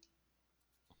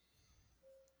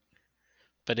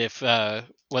 But if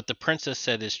what the princess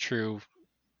said is true,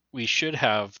 we should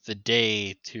have the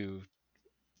day to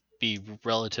be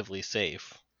relatively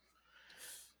safe.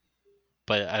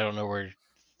 But I don't know where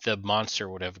the monster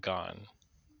would have gone.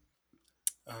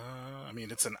 I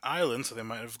mean, it's an island, so they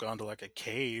might have gone to like a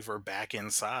cave or back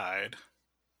inside.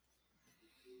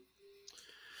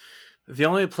 The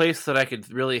only place that I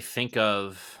could really think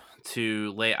of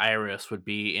to lay Iris would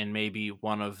be in maybe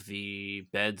one of the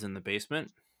beds in the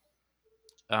basement.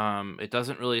 It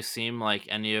doesn't really seem like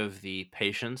any of the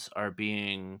patients are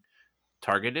being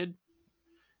targeted.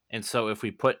 And so if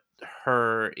we put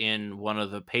her in one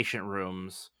of the patient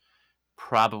rooms,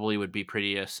 probably would be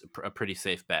a pretty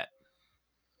safe bet.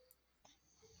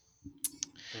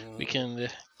 We can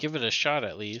give it a shot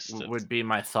at least. Would be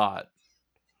my thought.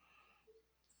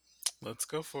 Let's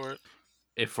go for it.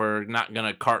 If we're not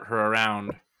going to cart her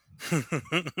around.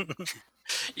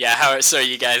 Yeah, so are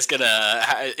you guys gonna,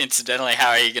 incidentally, how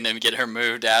are you gonna get her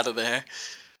moved out of there?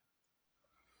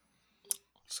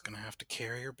 Just gonna have to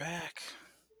carry her back.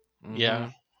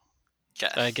 Yeah.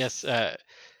 Okay. I guess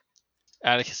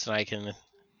Atticus and I can...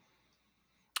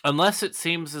 Unless it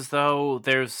seems as though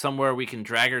there's somewhere we can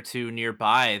drag her to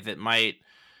nearby that might,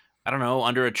 I don't know,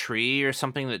 under a tree or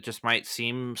something that just might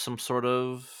seem some sort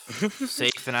of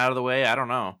safe and out of the way. I don't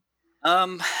know.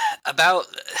 About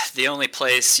the only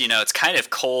place, it's kind of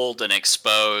cold and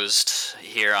exposed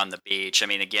here on the beach. I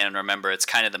mean, again, remember, it's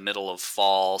kind of the middle of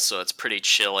fall, so it's pretty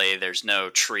chilly. There's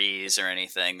no trees or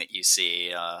anything that you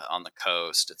see on the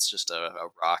coast. It's just a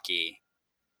rocky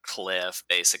cliff,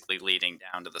 basically leading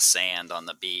down to the sand on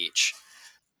the beach.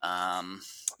 And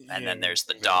then there's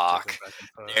the dock.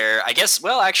 There, I guess.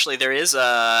 Well, actually, there is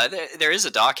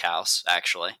a dock house,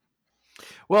 actually.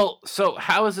 Well, so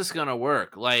how is this gonna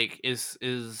work? Like, is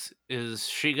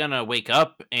she gonna wake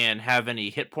up and have any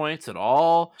hit points at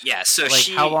all? Yeah. So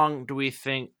how long do we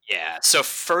think? Yeah. So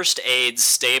first aid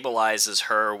stabilizes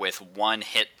her with 1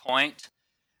 hit point.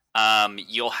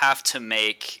 You'll have to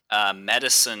make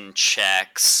medicine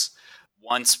checks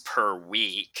once per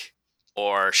week,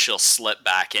 or she'll slip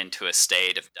back into a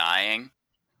state of dying.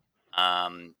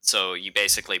 So you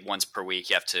basically, once per week,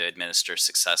 you have to administer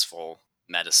successful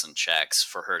medicine checks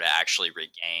for her to actually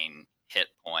regain hit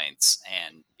points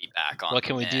and be back on. What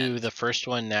can we do the first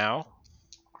one now?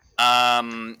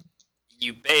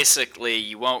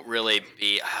 You won't really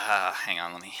be. Hang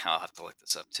on, I'll have to look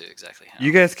this up too. Exactly how.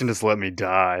 You guys can just let me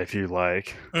die if you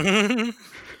like. I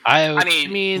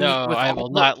mean, no, I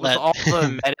will not let all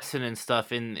the medicine and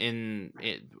stuff in.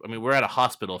 I mean, we're at a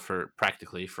hospital for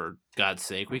God's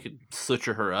sake. We could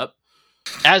suture her up.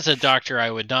 As a doctor,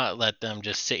 I would not let them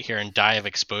just sit here and die of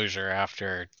exposure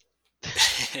after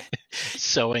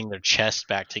sewing their chest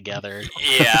back together.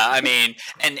 Yeah, I mean,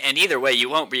 and either way, you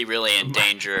won't be really in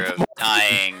danger of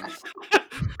dying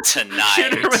tonight.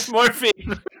 Shoot her with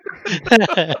morphine.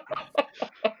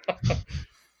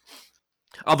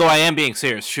 Although I am being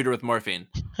serious, shoot her with morphine.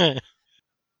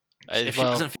 If she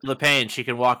doesn't feel the pain, she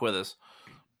can walk with us.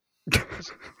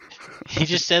 He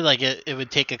just said like it would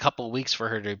take a couple weeks for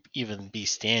her to even be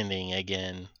standing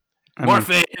again.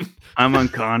 Morphine! I'm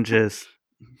unconscious.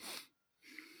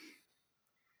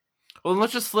 Well,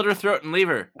 let's just slit her throat and leave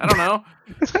her. I don't know.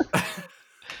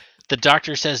 The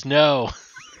doctor says no.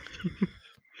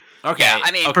 Okay, yeah,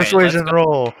 I mean, persuasion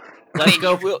roll. Let's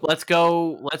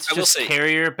go. Let's just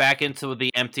carry her back into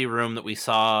the empty room that we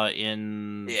saw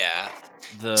in. Yeah.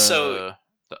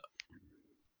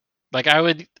 Like I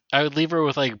would leave her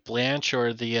with like Blanche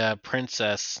or the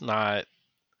princess. Not.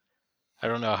 I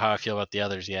don't know how I feel about the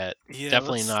others yet. Yeah,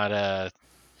 definitely not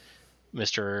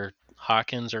Mr.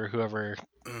 Hawkins or whoever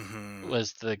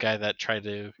was the guy that tried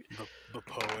to. The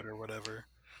poet or whatever.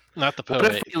 Not the poet.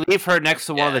 What if we leave her next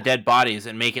to one of the dead bodies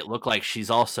and make it look like she's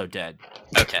also dead?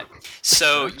 Okay,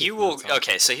 so you will.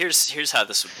 Okay, so here's how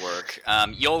this would work.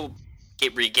 You'll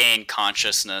regain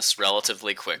consciousness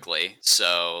relatively quickly.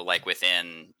 So like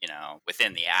within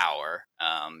the hour,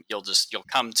 you'll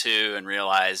come to and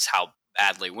realize how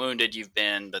badly wounded you've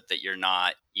been, but that you're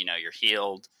not. You're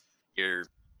healed. You're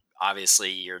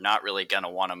not really going to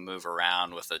want to move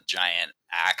around with a giant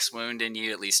axe wound in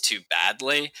you, at least too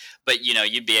badly. But,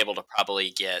 you'd be able to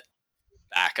probably get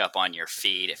back up on your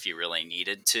feet if you really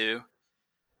needed to.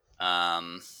 All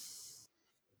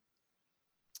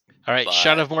right,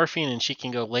 shot of morphine and she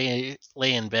can go lay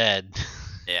in bed.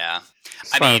 Yeah.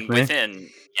 I mean,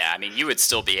 Yeah, I mean, you would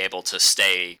still be able to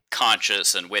stay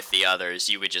conscious and with the others.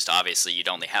 You would just obviously you'd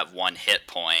only have one hit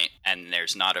point, and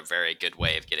there's not a very good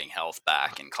way of getting health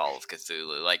back in Call of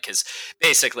Cthulhu. Like, because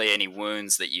basically any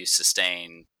wounds that you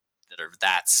sustain that are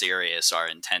that serious are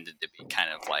intended to be kind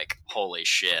of like, holy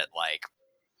shit, like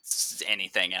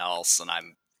anything else, and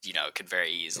I'm could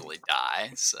very easily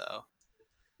die. So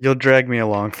you'll drag me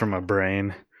along from a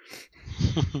brain.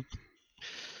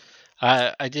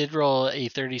 I did roll a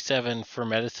 37 for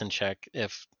medicine check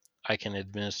if I can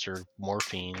administer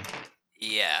morphine.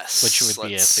 Yes. Which would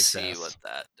be a success. Let's see what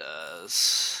that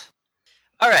does.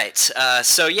 All right.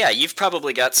 So yeah, you've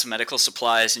probably got some medical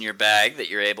supplies in your bag that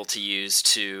you're able to use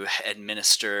to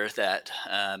administer that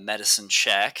medicine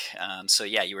check. So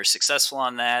yeah, you were successful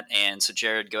on that. And so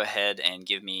Jared, go ahead and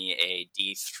give me a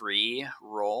D3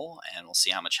 roll, and we'll see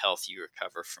how much health you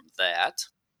recover from that.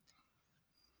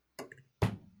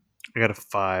 I got a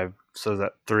 5, so is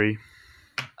that 3?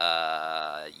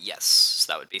 Yes,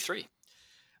 so that would be 3.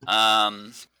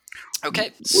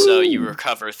 Okay, so you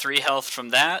recover 3 health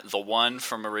from that, the 1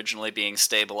 from originally being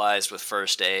stabilized with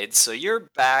first aid. So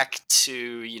you're back to,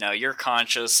 you're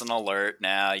conscious and alert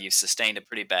now. You've sustained a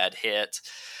pretty bad hit.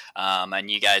 And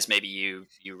you guys, maybe you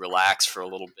relax for a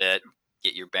little bit,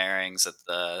 get your bearings at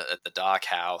the dock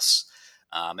house.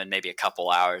 And maybe a couple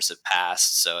hours have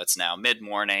passed, so it's now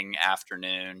mid-morning,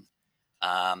 afternoon.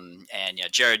 And yeah,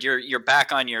 Jared, you're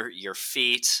back on your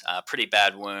feet. Pretty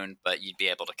bad wound, but you'd be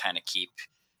able to kind of keep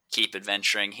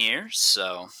adventuring here.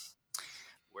 So,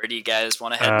 where do you guys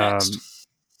want to head next?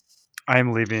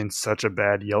 I'm leaving such a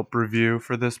bad Yelp review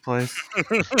for this place.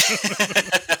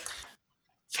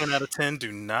 10 out of 10.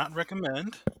 Do not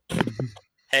recommend.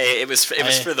 Hey, it was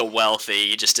for the wealthy.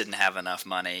 You just didn't have enough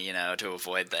money, to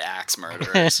avoid the axe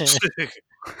murderers.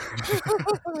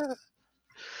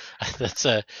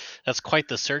 That's quite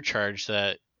the surcharge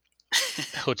that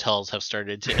hotels have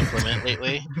started to implement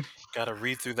lately. Gotta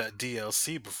read through that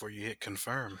DLC before you hit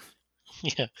confirm.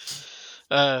 Yeah.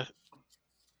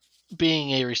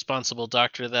 Being a responsible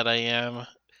doctor that I am,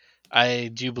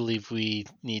 I do believe we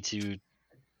need to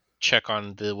check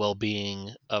on the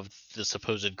well-being of the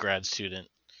supposed grad student.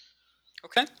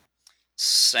 Okay.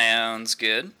 Sounds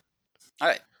good. All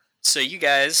right. So you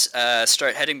guys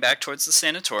start heading back towards the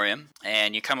sanatorium,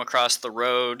 and you come across the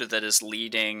road that is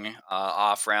leading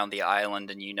off around the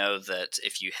island, and you know that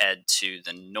if you head to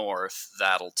the north,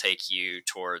 that'll take you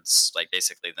towards, like,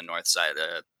 basically the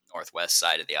northwest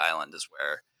side of the island is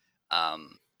where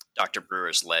Dr.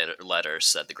 Brewer's letter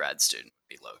said the grad student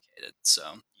would be located.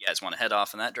 So you guys want to head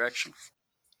off in that direction?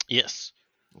 Yes.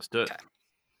 Let's do it. Okay.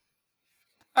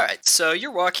 All right, so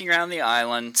you're walking around the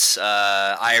island.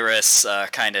 Iris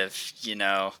kind of,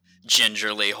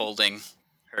 gingerly holding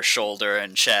her shoulder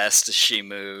and chest as she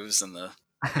moves, and the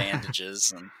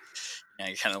bandages, and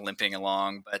you're kind of limping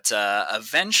along. But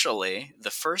eventually,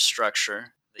 the first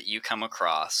structure that you come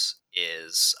across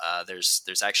is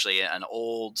there's actually an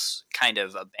old, kind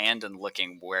of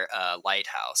abandoned-looking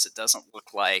lighthouse. It doesn't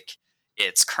look like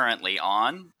it's currently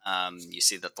on. You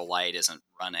see that the light isn't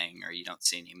running, or you don't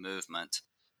see any movement.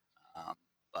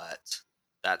 But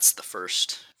that's the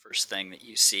first thing that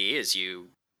you see. It's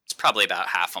probably about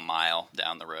half a mile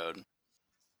down the road.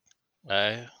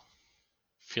 I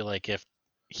feel like if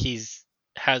he's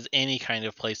has any kind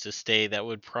of place to stay, that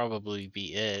would probably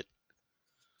be it.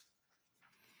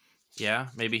 Yeah,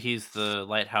 maybe he's the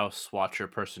lighthouse watcher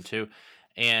person too,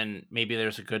 and maybe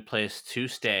there's a good place to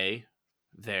stay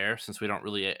there since we don't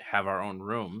really have our own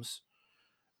rooms.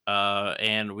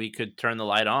 And we could turn the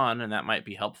light on, and that might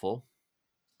be helpful.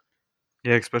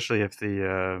 Yeah, especially if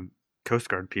the Coast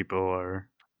Guard people are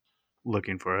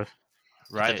looking for us.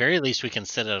 Right. At the very least, we can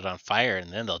set it on fire,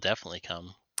 and then they'll definitely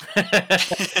come.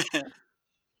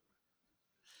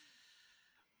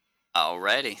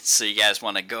 Alrighty, so you guys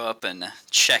want to go up and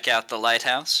check out the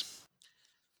lighthouse?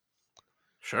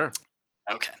 Sure.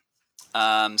 Okay.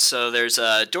 So there's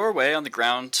a doorway on the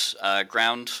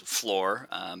ground floor.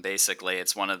 Basically,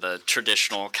 it's one of the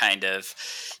traditional kind of,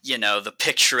 the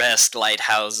picturesque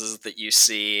lighthouses that you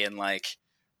see in like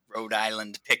Rhode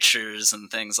Island pictures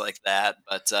and things like that.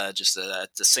 But just a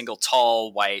single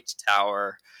tall white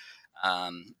tower.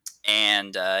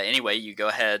 Anyway, you go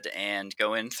ahead and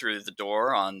go in through the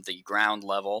door on the ground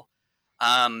level.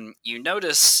 You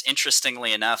notice,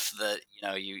 interestingly enough, that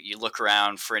you look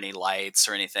around for any lights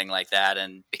or anything like that,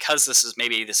 and because this is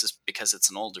because it's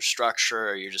an older structure,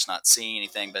 or you're just not seeing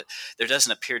anything, but there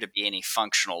doesn't appear to be any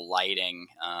functional lighting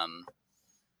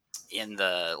in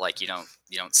the you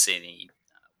don't see any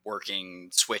working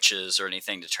switches or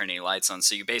anything to turn any lights on.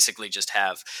 So you basically just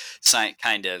have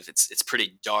kind of it's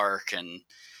pretty dark and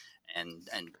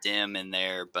and dim in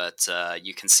there, but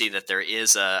you can see that there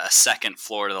is a second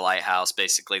floor to the lighthouse.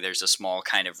 Basically, there's a small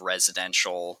kind of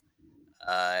residential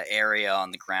area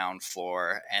on the ground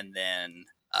floor, and then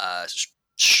a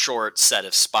short set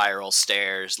of spiral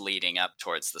stairs leading up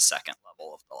towards the second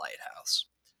level of the lighthouse.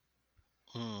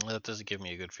 That doesn't give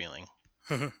me a good feeling.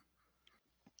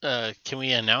 Can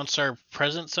we announce our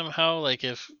presence somehow? Like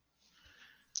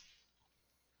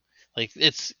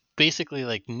it's basically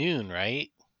like noon, right?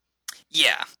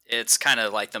 Yeah, it's kind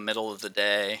of like the middle of the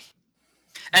day,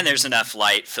 and there's enough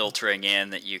light filtering in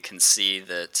that you can see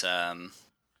that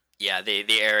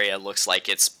the area looks like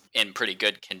it's in pretty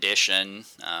good condition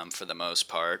for the most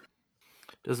part.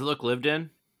 Does it look lived in?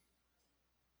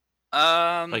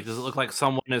 Like, does it look like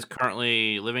someone is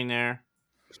currently living there?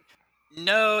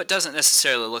 No, it doesn't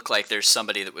necessarily look like there's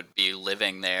somebody that would be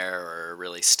living there or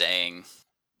really staying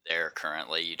there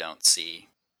currently. You don't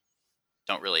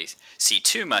really see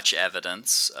too much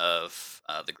evidence of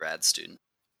the grad student.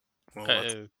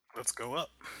 Well, let's go up.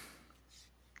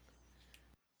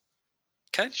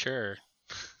 Okay. Sure.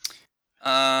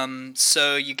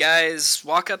 So you guys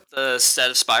walk up the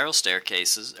set of spiral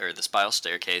staircases, or the spiral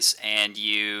staircase, and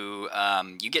you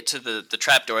get to the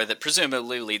trapdoor that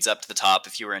presumably leads up to the top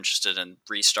if you were interested in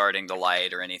restarting the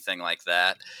light or anything like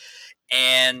that.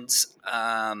 And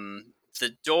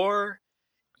the door,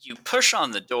 you push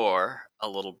on the door a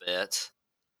little bit,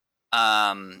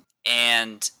 and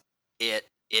it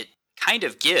kind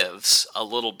of gives a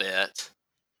little bit,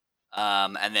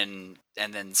 and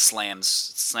then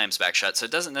slams back shut. So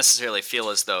it doesn't necessarily feel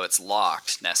as though it's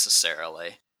locked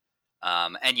necessarily.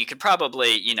 And you could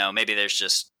probably, maybe there's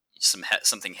just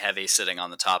something heavy sitting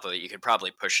on the top of it. You could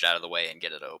probably push it out of the way and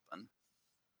get it open.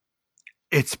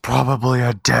 It's probably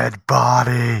a dead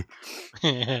body.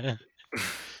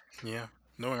 Yeah,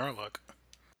 knowing our luck.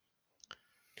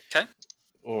 Okay.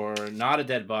 Or not a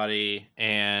dead body,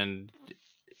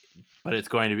 but it's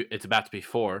about to be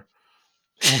 4.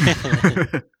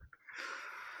 I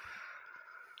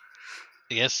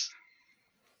guess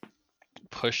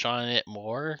push on it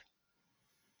more.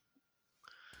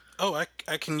 Oh,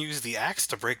 I can use the axe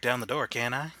to break down the door,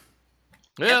 can I?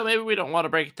 Yeah, maybe we don't want to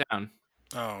break it down.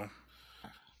 Oh.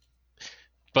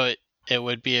 But it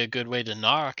would be a good way to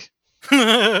knock.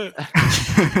 That's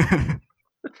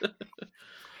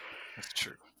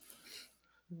true.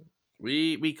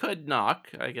 We could knock,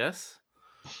 I guess.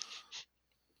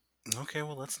 Okay,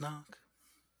 well, let's knock.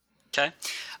 Okay.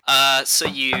 So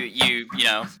you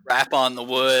rap on the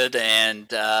wood,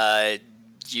 and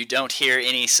you don't hear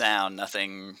any sound.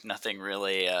 Nothing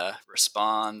really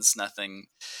responds. Nothing.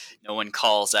 No one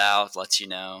calls out. Lets you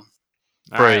know.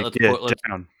 All right,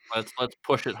 let's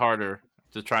push it harder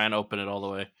to try and open it all the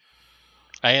way.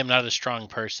 I am not a strong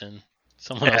person.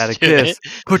 Someone else do it.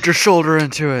 Put your shoulder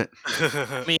into it.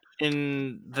 I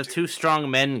mean, the 2 strong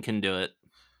men can do it.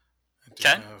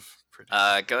 Okay.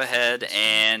 Go ahead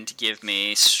and give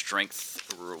me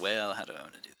strength. Well, how do I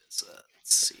want to do this?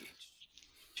 Let's see.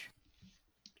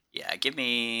 Yeah, give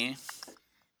me.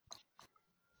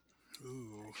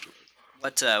 Ooh.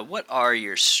 What are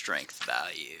your strength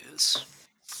values?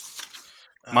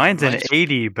 Mine's an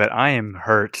 80, but I am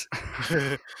hurt.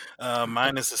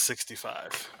 Mine is a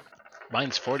 65.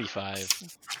 Mine's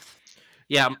 45.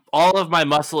 Yeah, all of my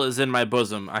muscle is in my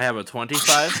bosom. I have a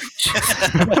 25.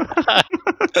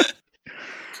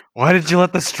 Why did you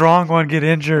let the strong one get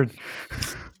injured?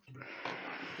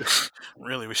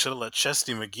 Really, we should have let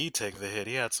Chesty McGee take the hit.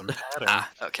 He had some padding.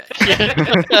 Okay.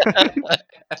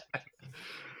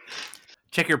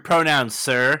 Check your pronouns,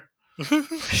 sir.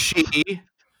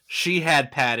 She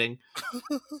had padding.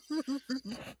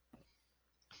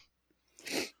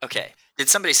 Okay. Did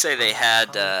somebody say they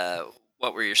had,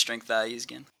 what were your strength values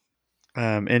again?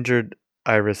 Injured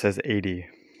Iris has 80.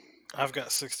 I've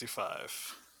got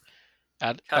 65.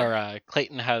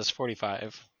 Clayton has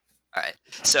 45. All right.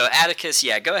 So Atticus,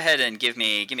 yeah, go ahead and give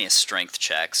me a strength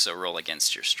check. So roll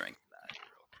against your strength value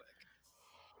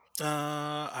real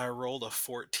quick. I rolled a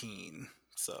 14.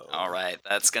 So all right,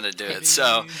 that's gonna do it.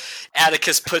 So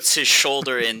Atticus puts his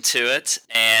shoulder into it,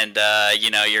 and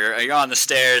you're on the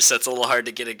stairs, so it's a little hard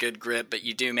to get a good grip, but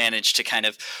you do manage to kind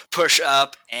of push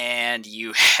up, and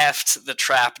you heft the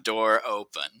trap door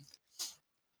open.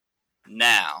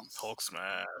 Now, Hulk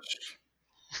smash.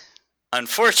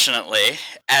 Unfortunately,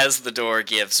 as the door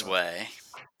gives way,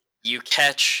 you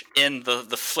catch in the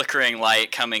flickering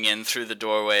light coming in through the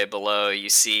doorway below, you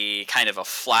see kind of a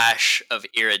flash of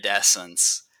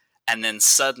iridescence, and then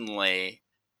suddenly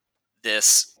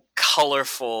this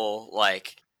colorful,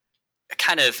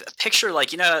 kind of picture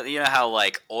like you know how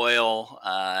like oil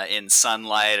in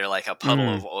sunlight or like a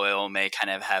puddle of oil may kind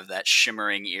of have that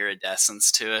shimmering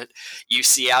iridescence to it. You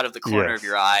see out of the corner of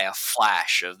your eye a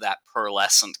flash of that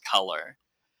pearlescent color,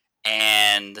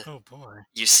 and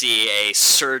you see a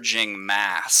surging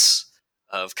mass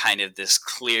of kind of this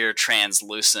clear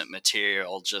translucent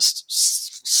material just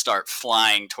start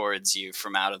flying towards you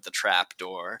from out of the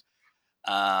trapdoor.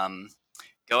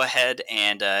 Go ahead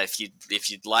and if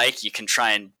you'd like, you can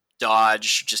try and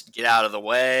dodge, just get out of the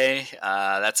way.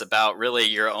 That's about really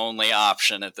your only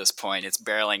option at this point. It's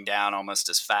barreling down almost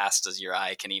as fast as your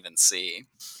eye can even see.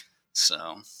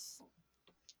 So,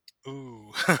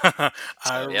 ooh,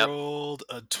 rolled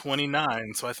a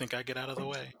 29, so I think I get out of the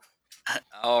way.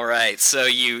 All right, so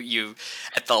you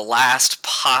at the last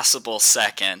possible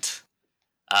second,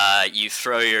 you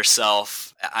throw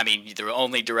yourself. I mean, the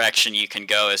only direction you can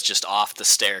go is just off the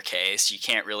staircase. You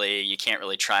can't really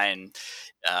try and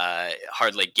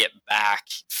hardly get back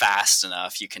fast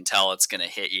enough. You can tell it's going to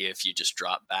hit you if you just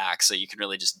drop back. So you can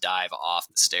really just dive off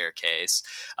the staircase.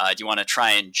 Do you want to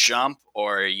try and jump,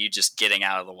 or are you just getting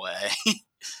out of the way?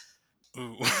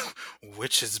 Ooh,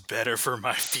 which is better for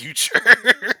my future?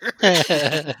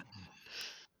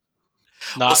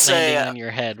 Not landing on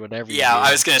your head, whatever. Yeah,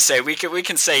 I was gonna say we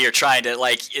can say you're trying to,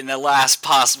 like, in the last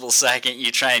possible second, you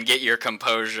try and get your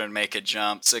composure and make a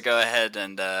jump. So go ahead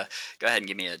and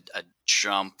give me a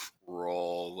jump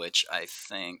roll, which I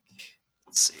think,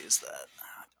 let's see, is that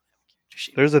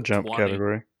there's a jump 20.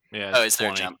 category. Yeah. Oh, is there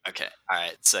a jump? Okay, all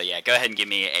right. So yeah, go ahead and give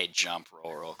me a jump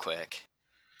roll real quick.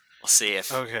 We'll see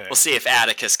if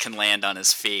Atticus can land on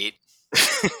his feet.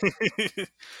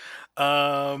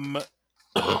 Well,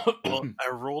 I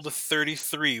rolled a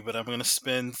 33, but I'm going to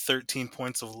spend 13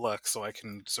 points of luck so I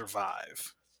can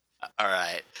survive. All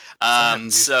right.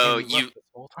 So you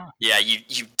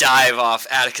dive off.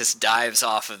 Atticus dives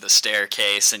off of the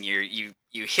staircase, and you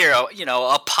hear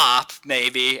a pop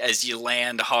maybe as you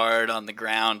land hard on the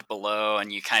ground below,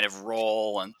 and you kind of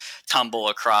roll and tumble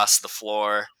across the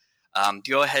floor.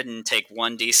 Go ahead and take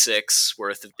 1d6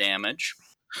 worth of damage.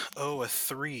 Oh, a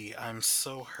 3. I'm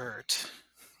so hurt.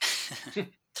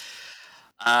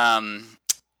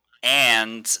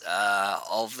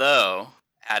 Although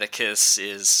Atticus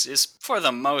is for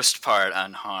the most part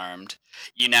unharmed,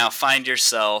 you now find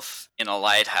yourself in a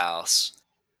lighthouse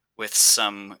with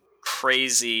some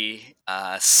crazy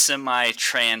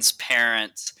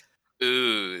semi-transparent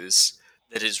ooze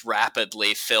that is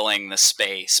rapidly filling the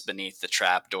space beneath the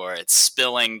trapdoor. It's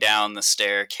spilling down the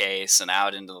staircase and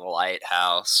out into the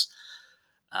lighthouse.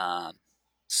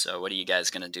 So what are you guys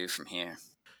going to do from here?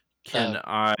 Can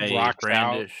I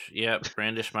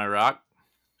brandish my rock?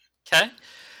 Okay.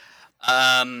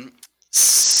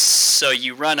 So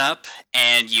you run up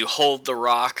and you hold the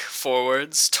rock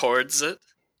forwards towards it.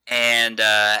 And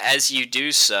as you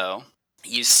do so,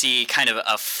 you see kind of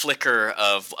a flicker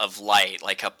of light,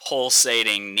 like a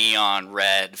pulsating neon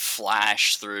red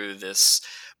flash through this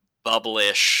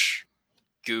bubblish,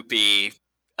 goopy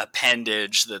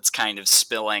appendage that's kind of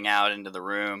spilling out into the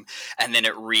room, and then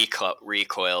it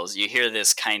recoils. You hear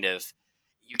this kind of,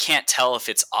 you can't tell if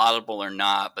it's audible or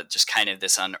not, but just kind of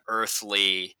this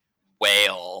unearthly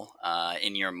wail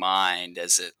in your mind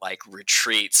as it like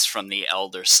retreats from the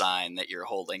elder sign that you're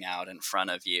holding out in front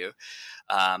of you.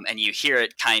 And you hear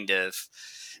it kind of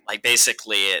like,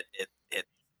 basically it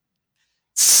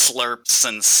slurps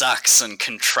and sucks and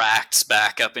contracts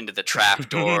back up into the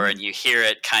trapdoor, and you hear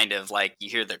it kind of like, you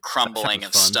hear the crumbling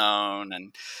of stone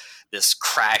and this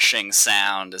crashing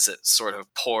sound as it sort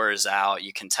of pours out.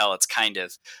 You can tell it's kind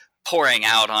of pouring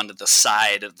out onto the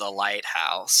side of the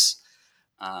lighthouse.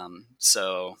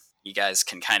 So you guys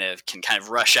can kind of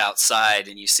rush outside,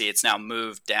 and you see it's now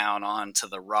moved down onto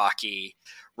the rocky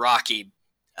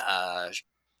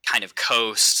kind of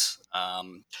coast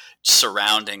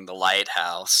surrounding the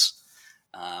lighthouse,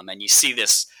 and you see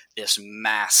this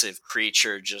massive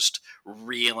creature just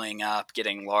reeling up,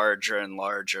 getting larger and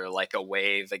larger, like a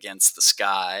wave against the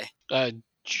sky.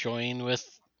 Join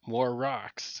with more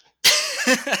rocks.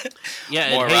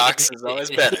 Yeah, more rocks is always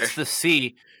better. It hates the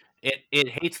sea. It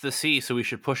hates the sea, so we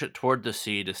should push it toward the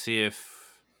sea to see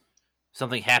if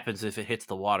something happens if it hits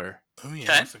the water. Oh yeah,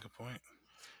 that's a good point.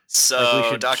 So we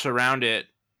should surround it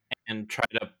and try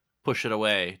to push it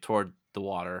away toward the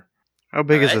water. How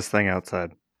big is this thing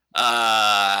outside?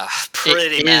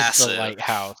 Pretty massive. It is the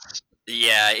lighthouse.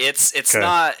 Yeah, it's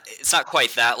not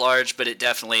quite that large, but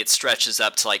it stretches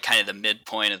up to like kind of the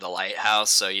midpoint of the lighthouse.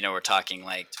 So, we're talking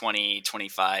like 20,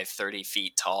 25, 30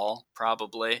 feet tall,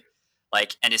 probably.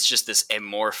 Like, and it's just this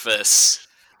amorphous,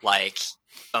 like,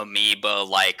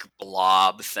 amoeba-like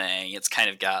blob thing. It's kind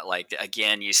of got like,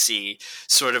 again, you see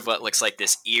sort of what looks like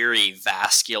this eerie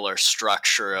vascular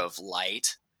structure of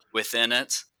light within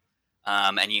it.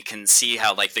 And you can see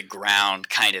how like the ground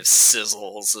kind of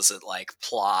sizzles as it like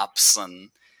plops and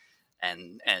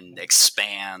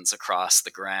expands across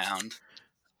the ground.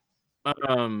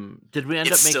 Did we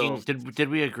end up making? Did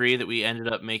we agree that we ended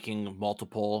up making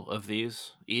multiple of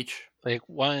these each? Like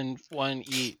one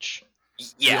each.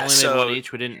 Yeah, we only made one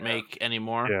each. We didn't make any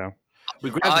more. Yeah, we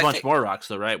grabbed a bunch more rocks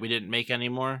though, right? We didn't make any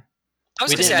more.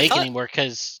 We didn't make any more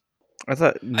because I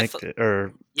thought Nick did,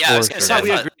 or yeah, I was gonna say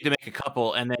we agreed to make a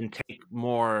couple and then take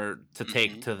more to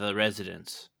take to the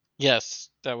residence. Yes,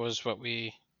 that was what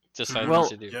we decided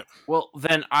to do. Yep. Well,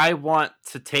 then I want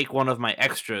to take one of my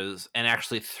extras and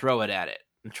actually throw it at it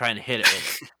and try and hit it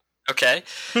with it. Okay.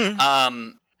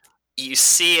 You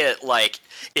see it like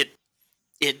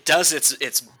it does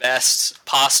its best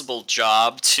possible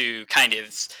job to kind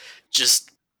of just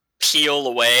peel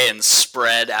away and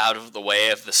spread out of the way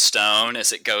of the stone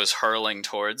as it goes hurling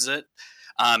towards it.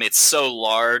 It's so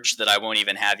large that I won't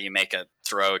even have you make a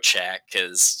throw check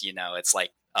because, you know, it's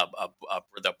like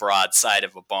the broad side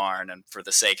of a barn, and for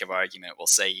the sake of argument, we'll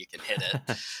say you can hit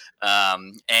it.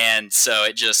 And so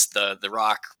it just, the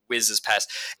rock whizzes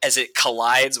past. As it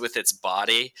collides with its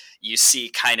body, you see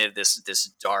kind of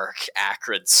this dark,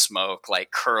 acrid smoke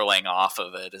like curling off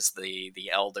of it as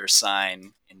the elder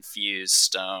sign infused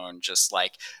stone just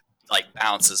like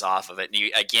bounces off of it.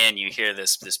 And you hear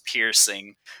this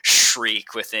piercing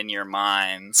shriek within your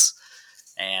minds.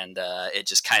 And it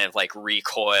just kind of like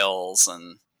recoils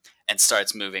and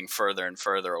starts moving further and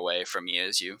further away from you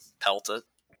as you pelt it.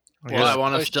 Well, I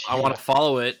want to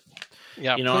follow it.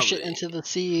 Yeah, push it into the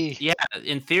sea. Yeah,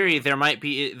 in theory, there might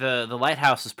be the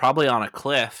lighthouse is probably on a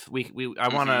cliff. I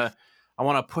want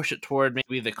to push it toward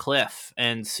maybe the cliff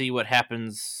and see what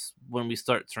happens when we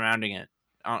start surrounding it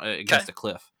against the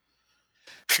cliff.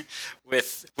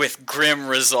 With grim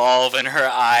resolve in her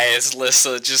eyes,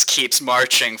 Lissa just keeps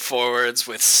marching forwards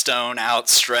with stone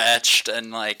outstretched,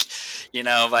 and like, you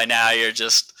know, by now you're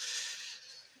just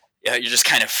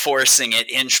kind of forcing it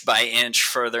inch by inch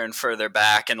further and further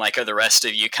back, and like, are the rest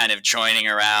of you kind of joining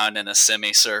around in a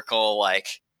semicircle,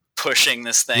 like pushing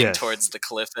this thing towards the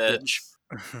cliff edge?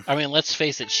 I mean, let's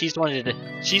face it, she's wanted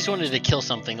to kill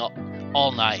something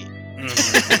all night.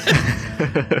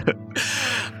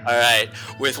 All right,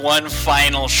 with one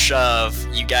final shove,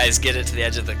 you guys get it to the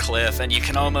edge of the cliff, and you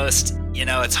can almost, you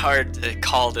know, it's hard to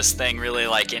call this thing really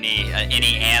like any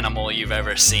animal you've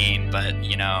ever seen, but,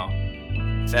 you know,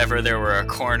 if ever there were a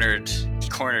cornered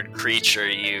creature,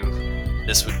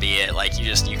 this would be it. Like,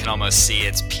 you can almost see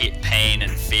its pain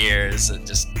and fears.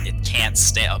 It can't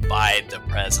abide the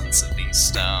presence of these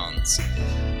stones.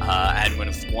 And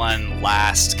with one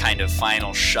last kind of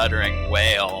final shuddering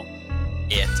wail,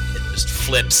 it just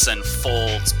flips and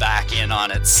folds back in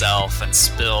on itself and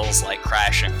spills like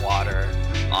crashing water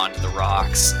onto the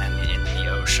rocks and into the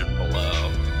ocean below.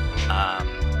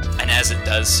 And as it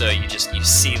does so, you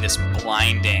see this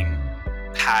blinding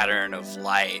pattern of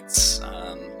lights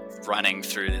running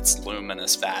through its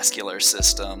luminous vascular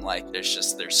system. Like there's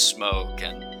smoke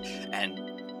and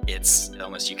it's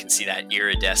almost, you can see that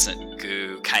iridescent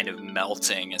goo kind of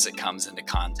melting as it comes into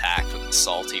contact with the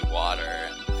salty water,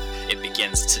 and it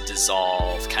begins to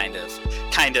dissolve, kind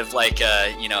of like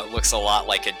it looks a lot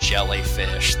like a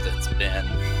jellyfish that's been,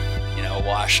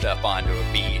 washed up onto a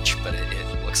beach, but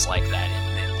it looks like that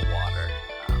in the water.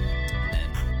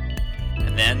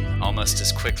 And then, almost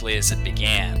as quickly as it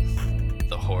began,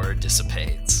 the horror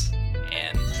dissipates,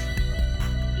 and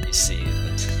you see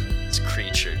that this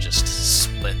creature just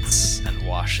splits and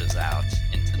washes out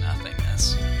into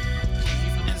nothingness.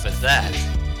 And with that,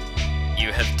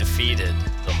 you have defeated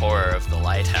the horror of the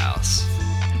lighthouse,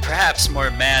 and perhaps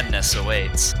more madness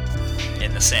awaits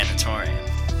in the sanatorium.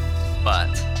 But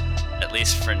at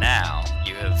least for now,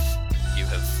 you have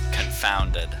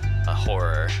confounded a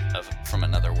horror from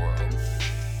another world.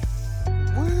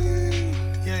 Whee!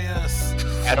 Yes.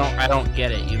 I don't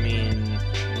get it. You mean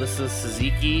Lissa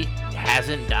Suzuki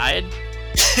hasn't died?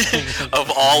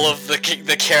 Of all of the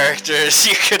characters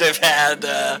you could have had,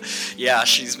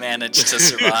 she's managed to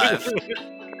survive.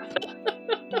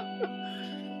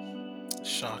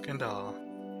 Shock and awe.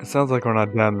 It sounds like we're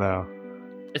not done though.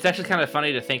 It's actually kind of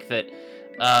funny to think that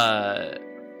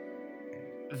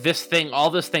all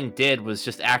this thing did was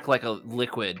just act like a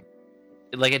liquid.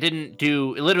 Like, it didn't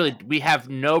do, literally, we have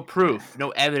no proof,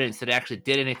 no evidence that it actually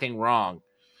did anything wrong.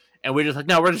 And we're just like,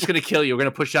 no, we're just going to kill you. We're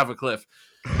going to push you off a cliff.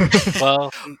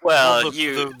 Well,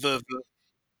 the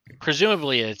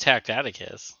presumably it attacked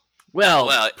Atticus.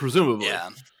 Well, presumably.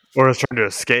 Yeah. or is trying to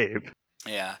escape.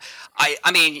 Yeah,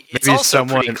 I mean, it's Maybe also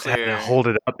someone pretty clear. had to hold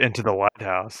it up into the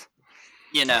lighthouse.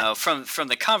 You know, from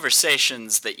the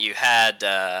conversations that you had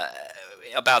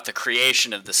about the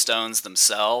creation of the stones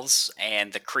themselves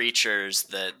and the creatures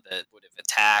that would have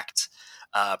attacked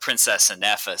Princess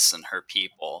Anephis and her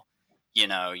people, you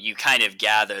know, you kind of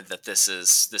gather that this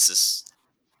is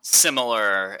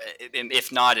similar,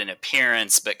 if not in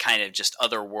appearance, but kind of just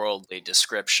otherworldly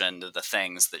description to the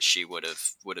things that she would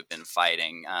have been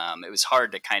fighting. It was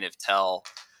hard to kind of tell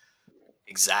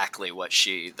exactly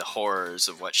the horrors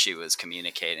of what she was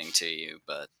communicating to you,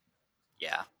 but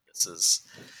yeah, this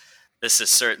is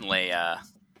certainly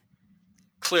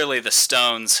clearly the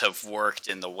stones have worked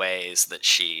in the ways that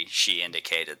she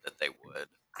indicated that they would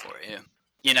for you.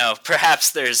 You know,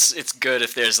 perhaps it's good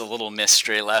if there's a little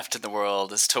mystery left in the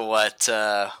world as to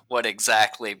what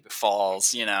exactly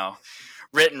befalls. You know,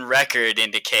 written record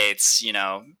indicates, you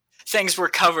know, things were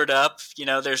covered up. You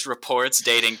know, there's reports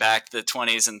dating back to the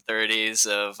 20s and 30s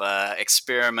of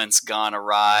experiments gone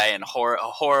awry and a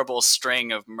horrible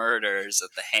string of murders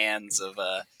at the hands of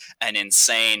an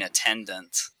insane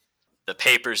attendant. The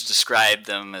papers described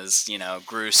them as, you know,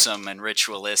 gruesome and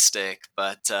ritualistic,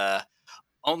 but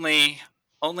only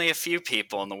a few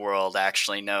people in the world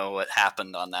actually know what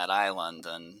happened on that island,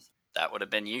 and that would have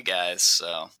been you guys.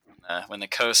 So when the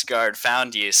Coast Guard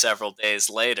found you several days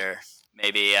later,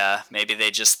 maybe they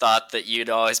just thought that you'd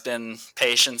always been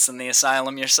patients in the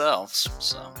asylum yourselves.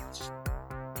 So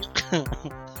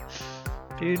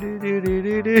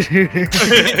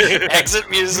exit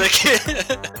music.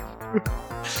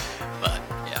 But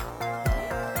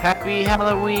yeah, Happy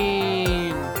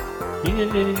Halloween!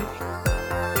 Yay.